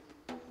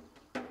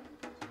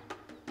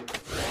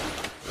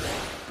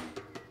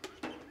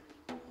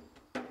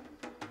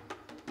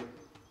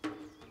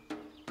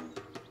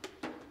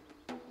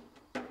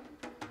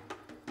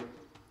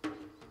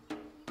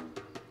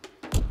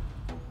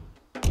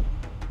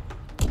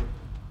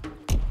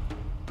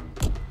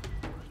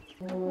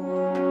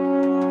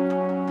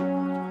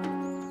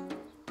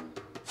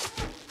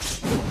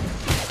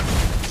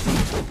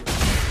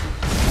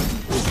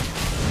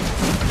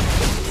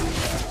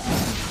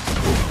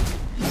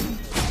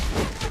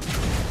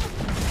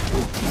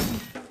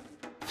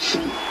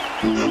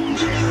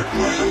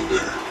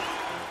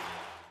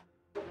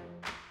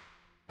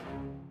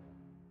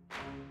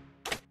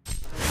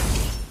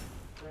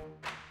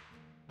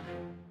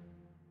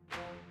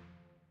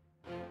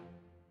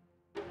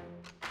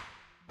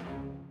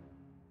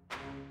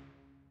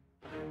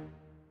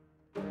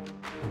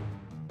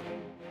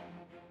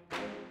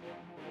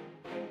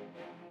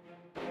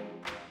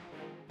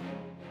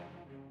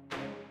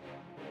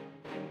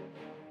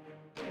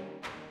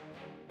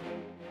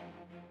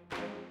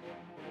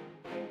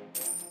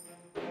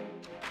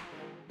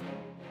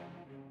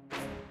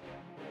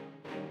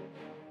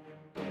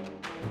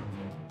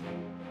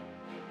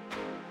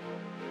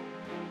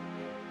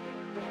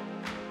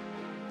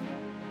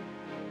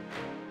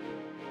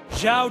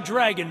 Zhao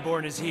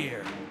Dragonborn is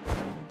here.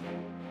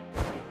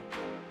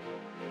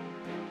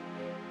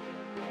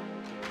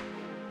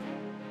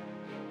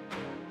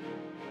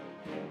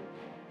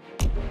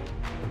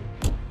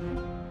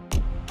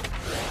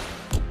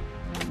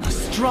 A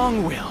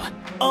strong will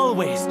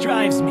always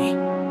drives me.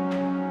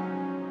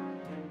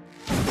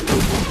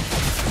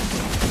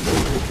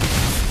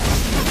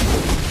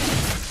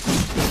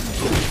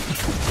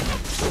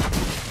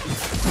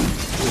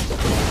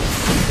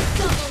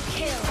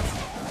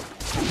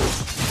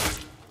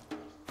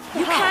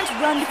 You can't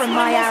run from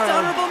my Most arrow.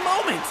 honorable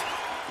moment.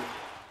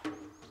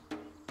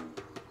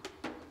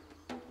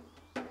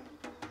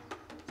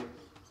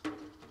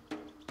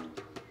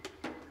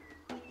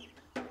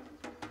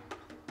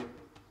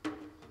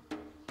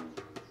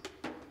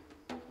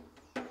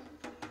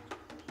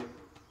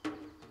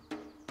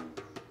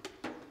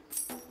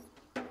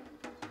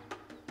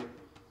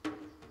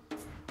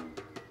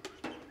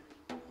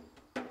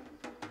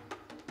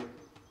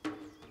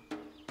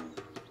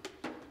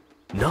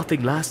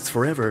 Nothing lasts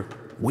forever.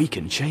 We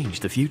can change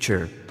the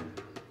future.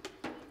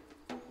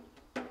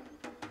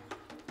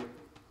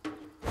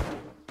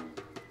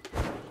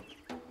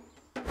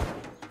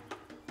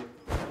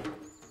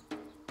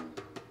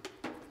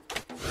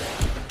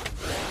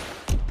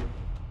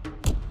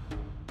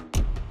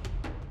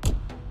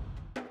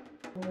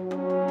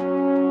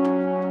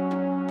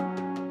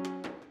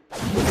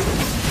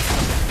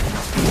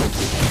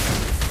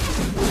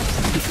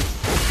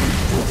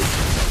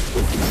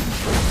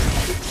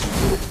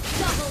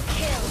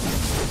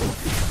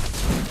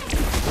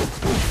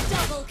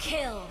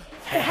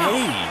 Hey,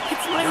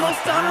 it's my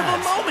most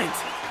honorable moment.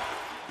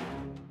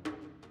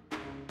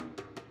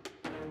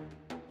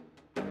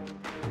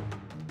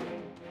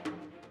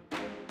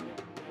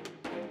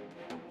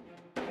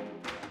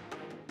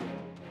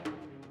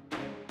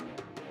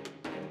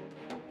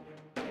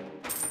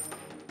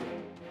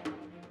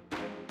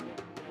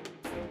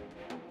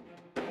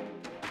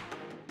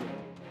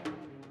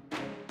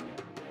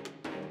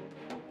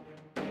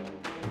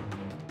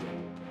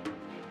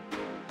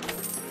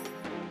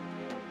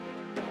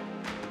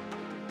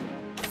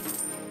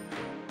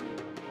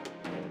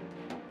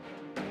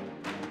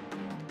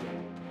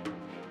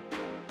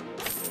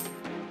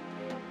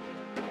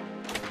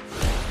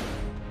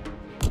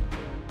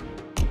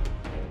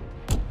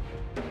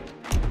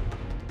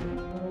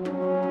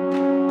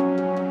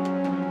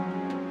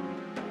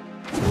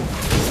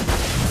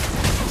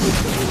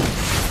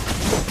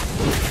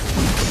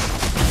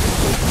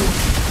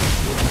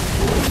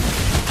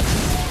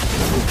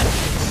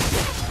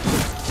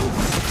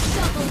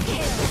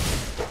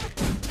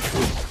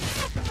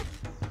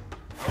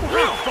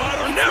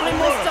 My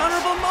most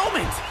honorable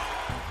moment.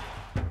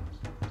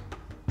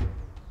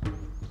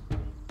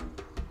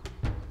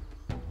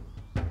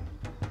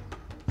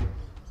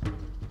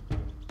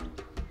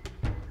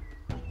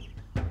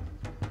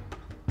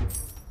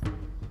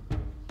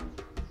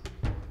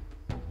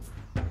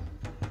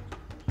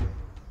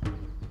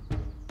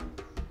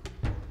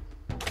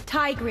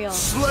 Tigreal.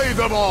 Slay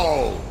them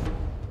all!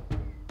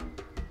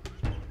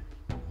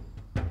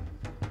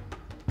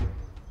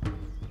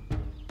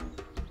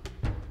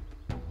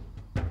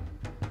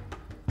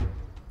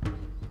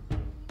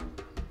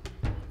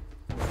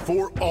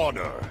 For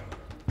honor.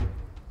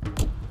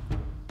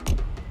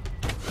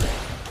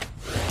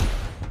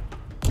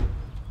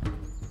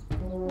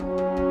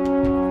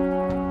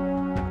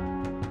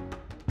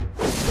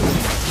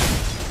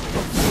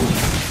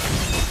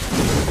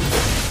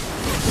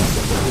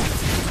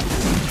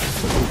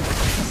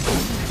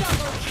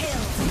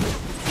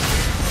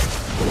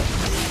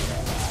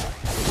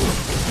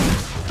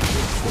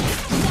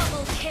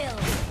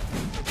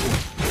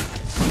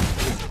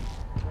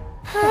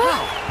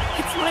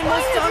 It's my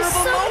most There's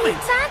honorable so many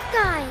moment. bad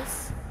guys.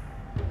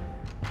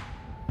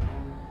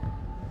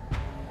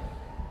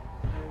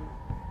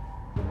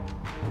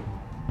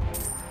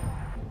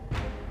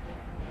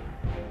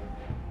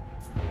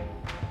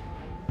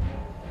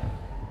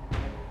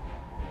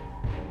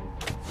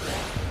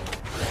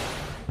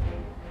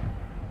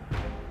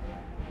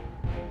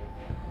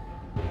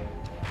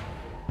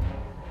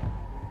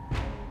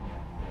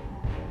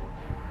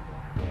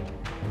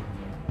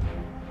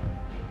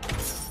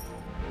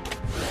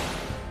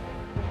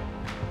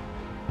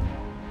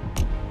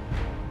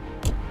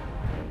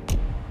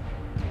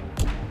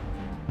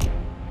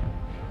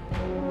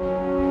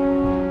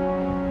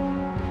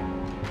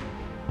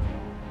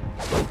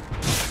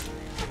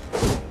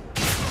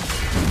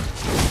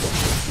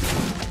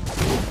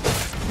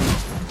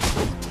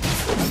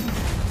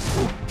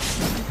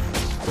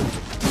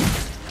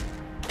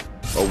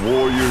 A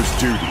warrior's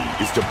duty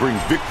is to bring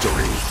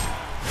victory.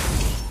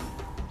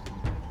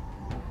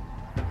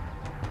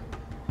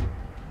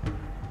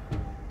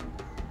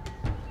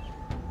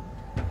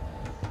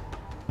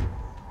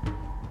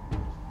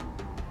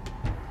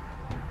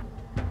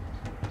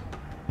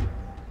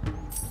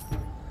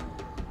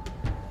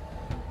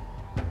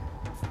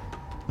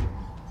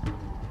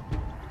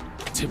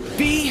 To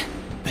be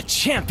the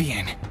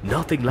champion.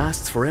 Nothing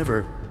lasts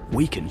forever.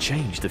 We can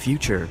change the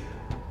future.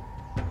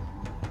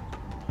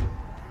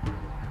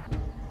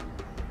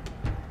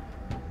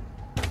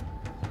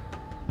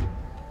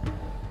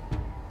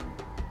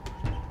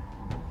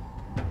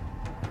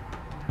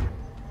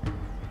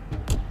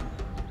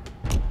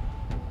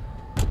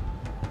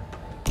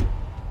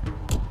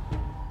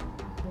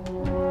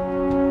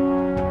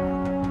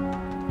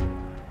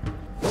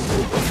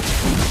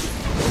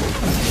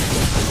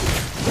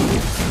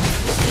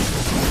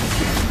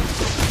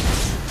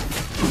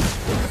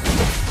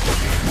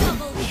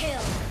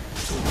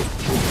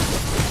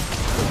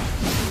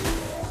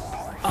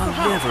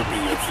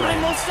 It's my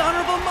most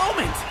honorable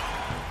moment!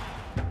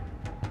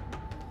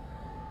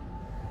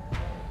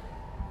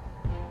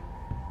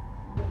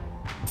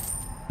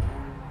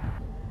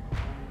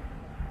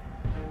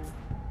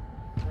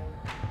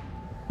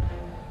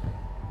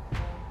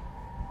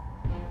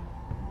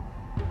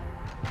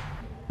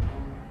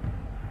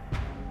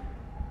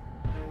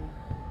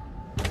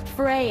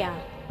 Freya.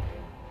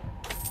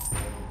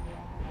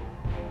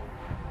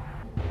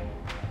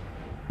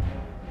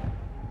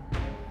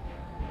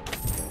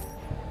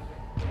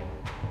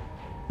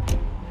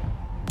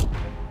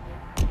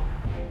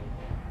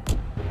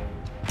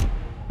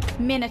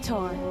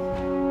 Minotaur.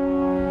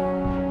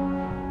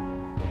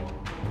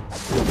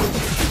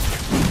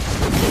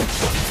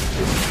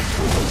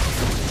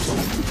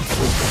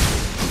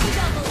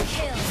 Double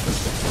kill.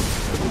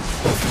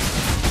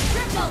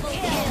 Triple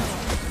kill.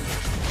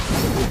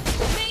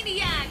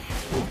 Maniac.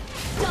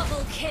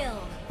 Double kill.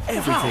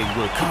 Everything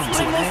will come It's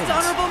to my an most end.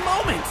 honorable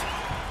moment!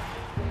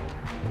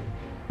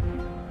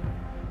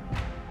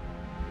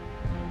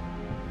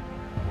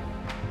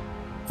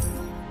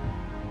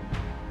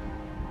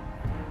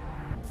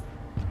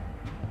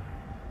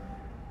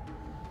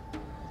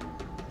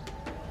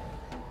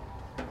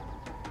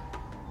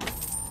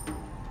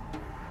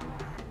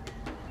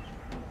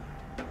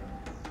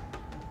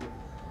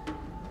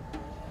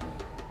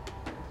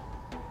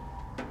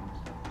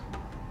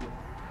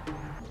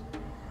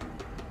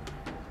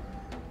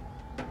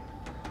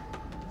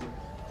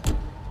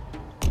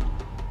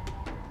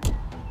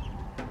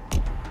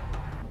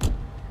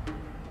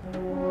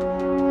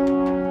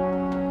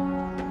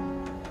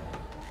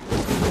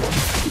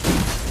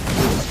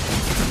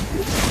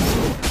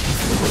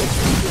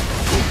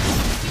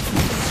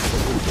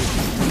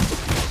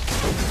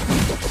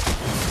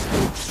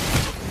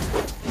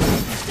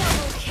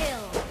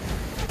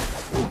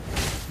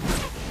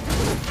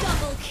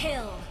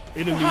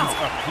 Enemies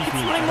are peeking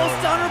It's my at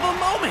most our honorable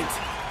moment!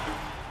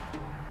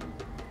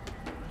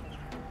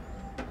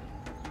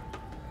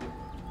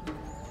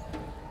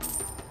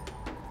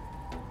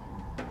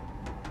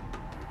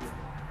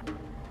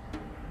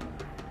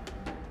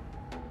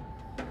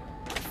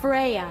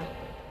 Freya.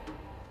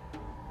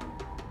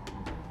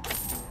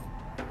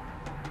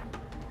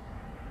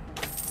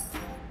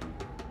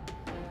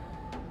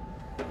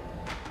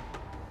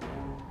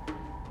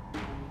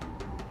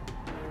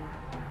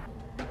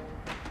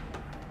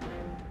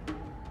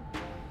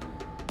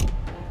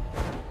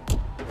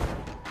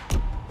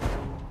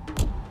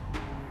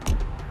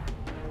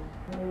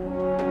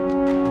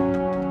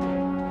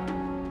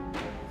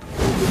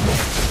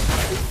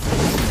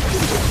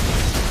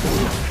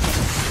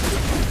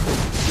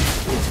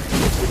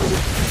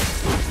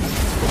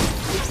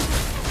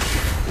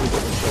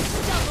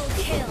 Double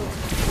kill.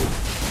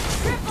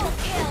 Triple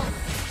kill.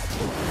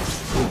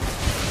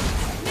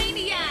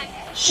 Maniac.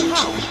 It's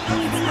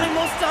my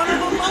most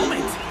honorable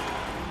moment!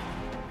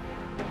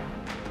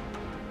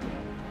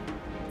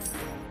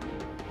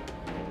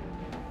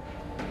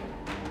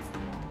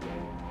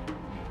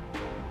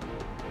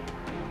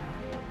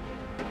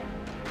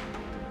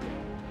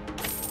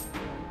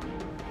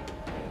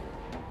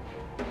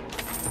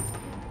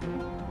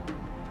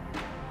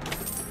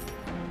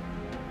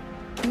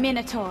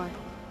 Minotaur.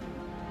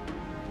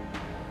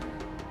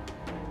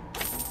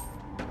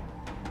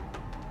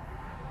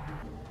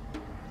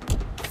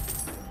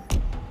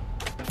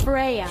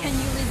 Freya. Can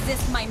you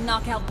resist my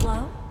knockout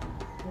blow?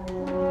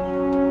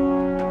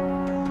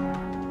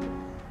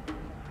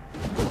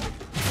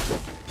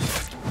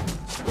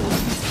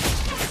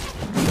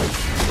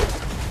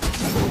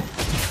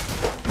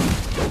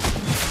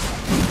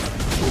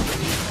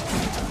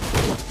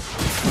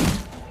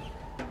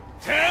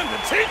 Time to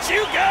teach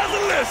you guys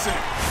a lesson!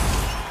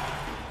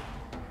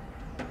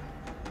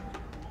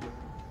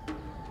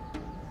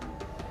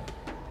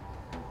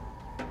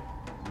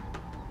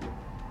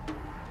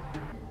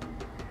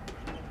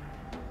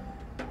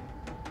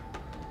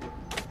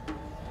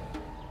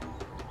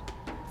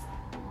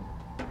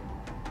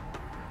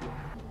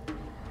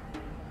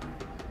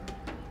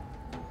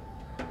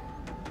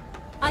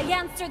 I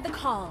answered the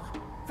call.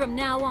 From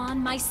now on,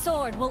 my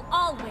sword will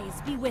always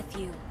be with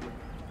you.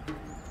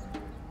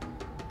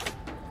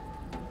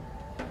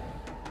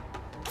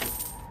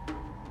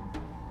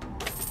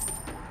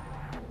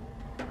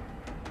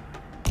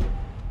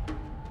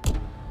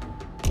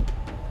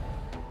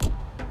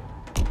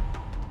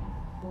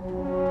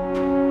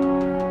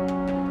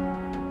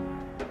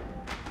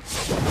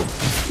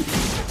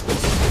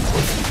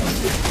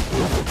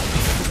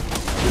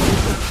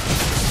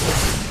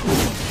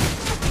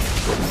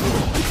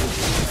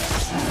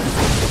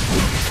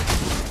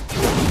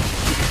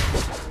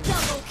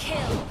 Double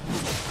kill.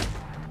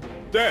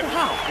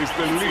 Death is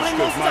the It's least my of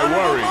most my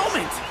honorable worries.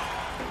 moment!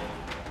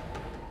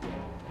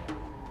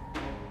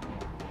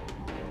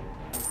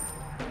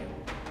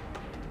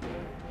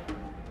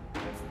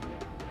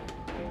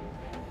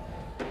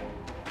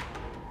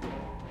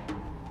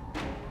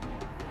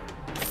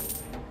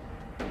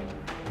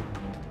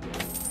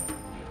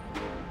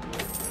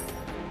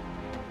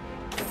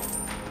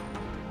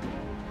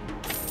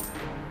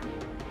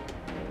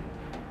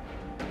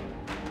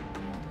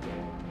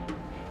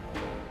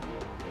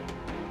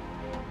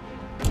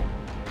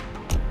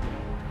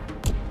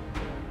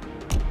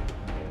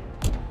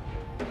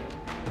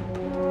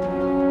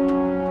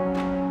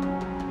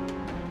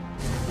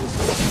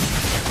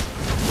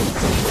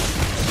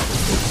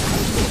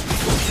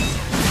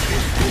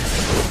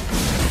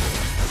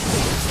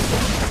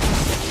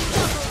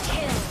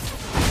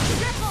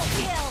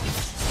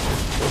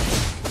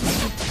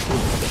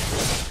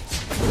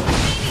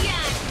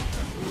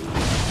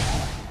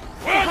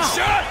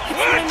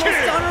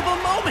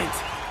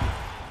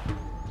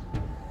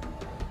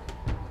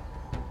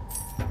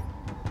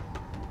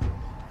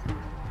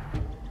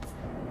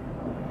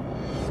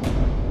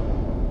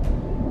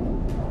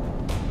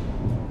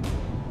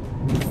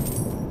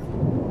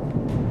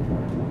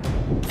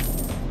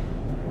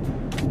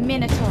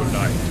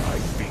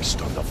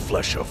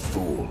 flesh of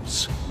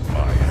fools.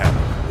 My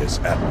hammer is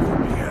at your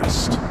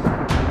behest.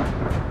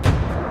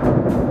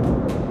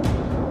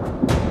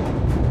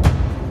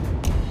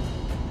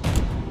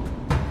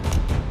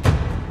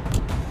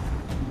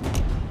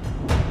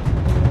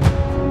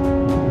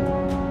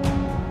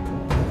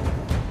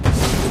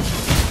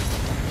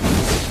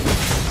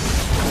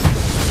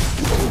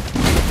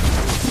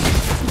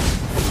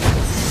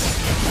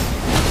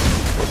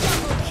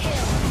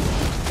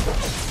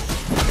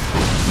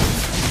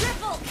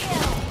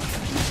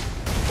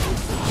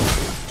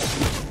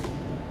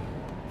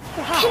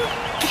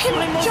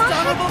 Can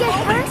Jawhead get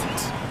hurt?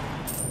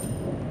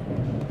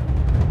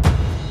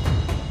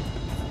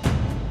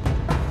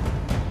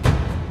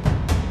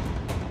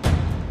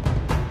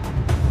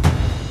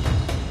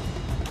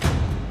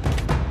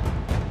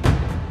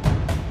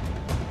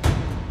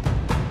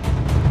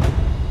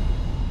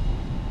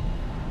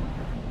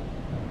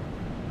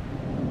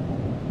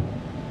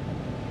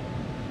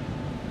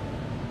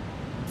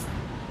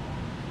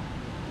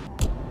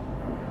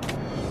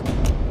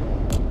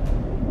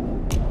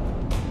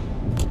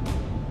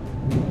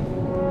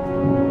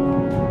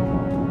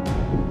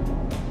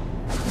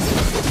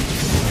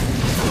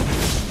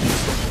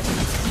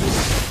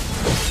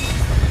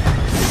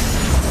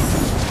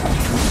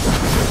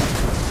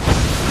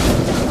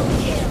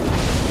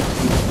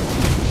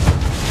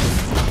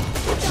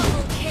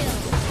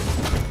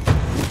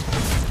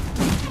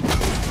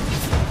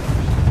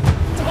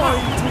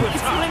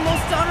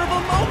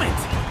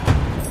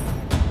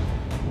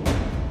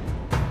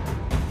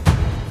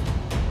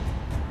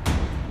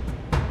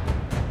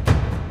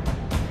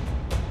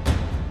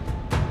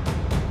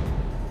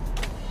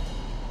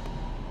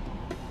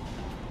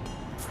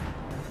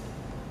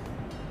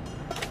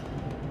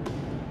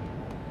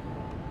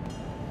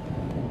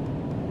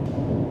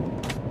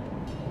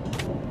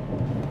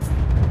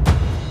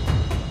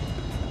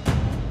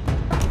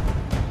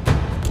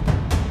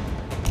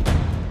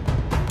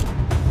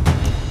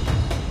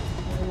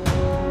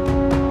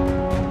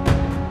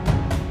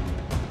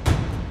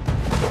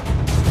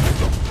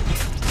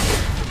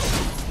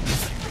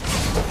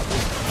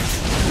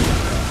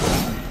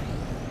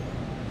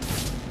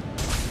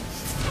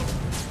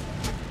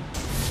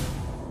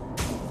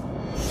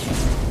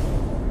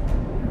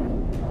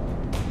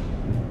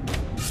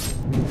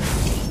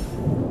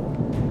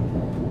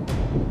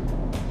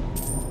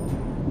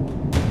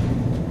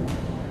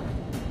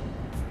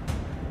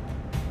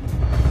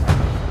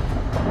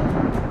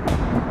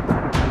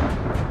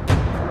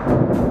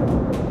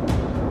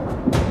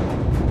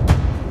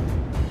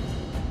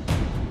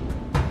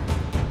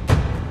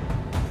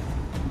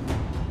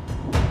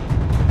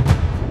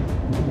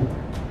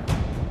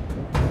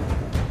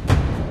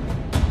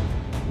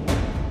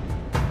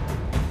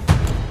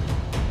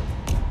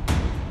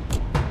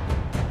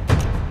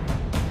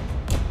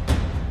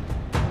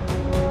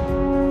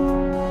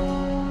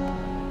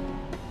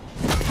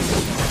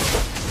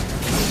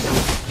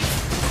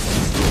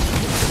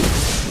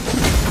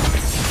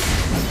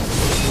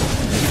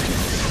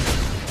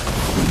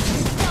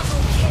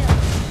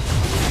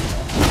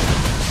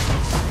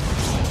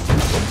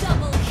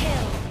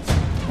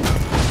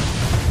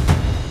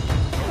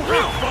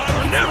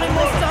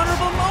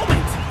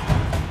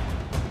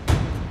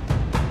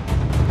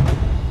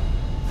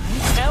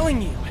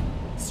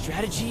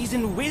 Strategies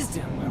and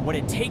wisdom are what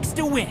it takes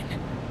to win.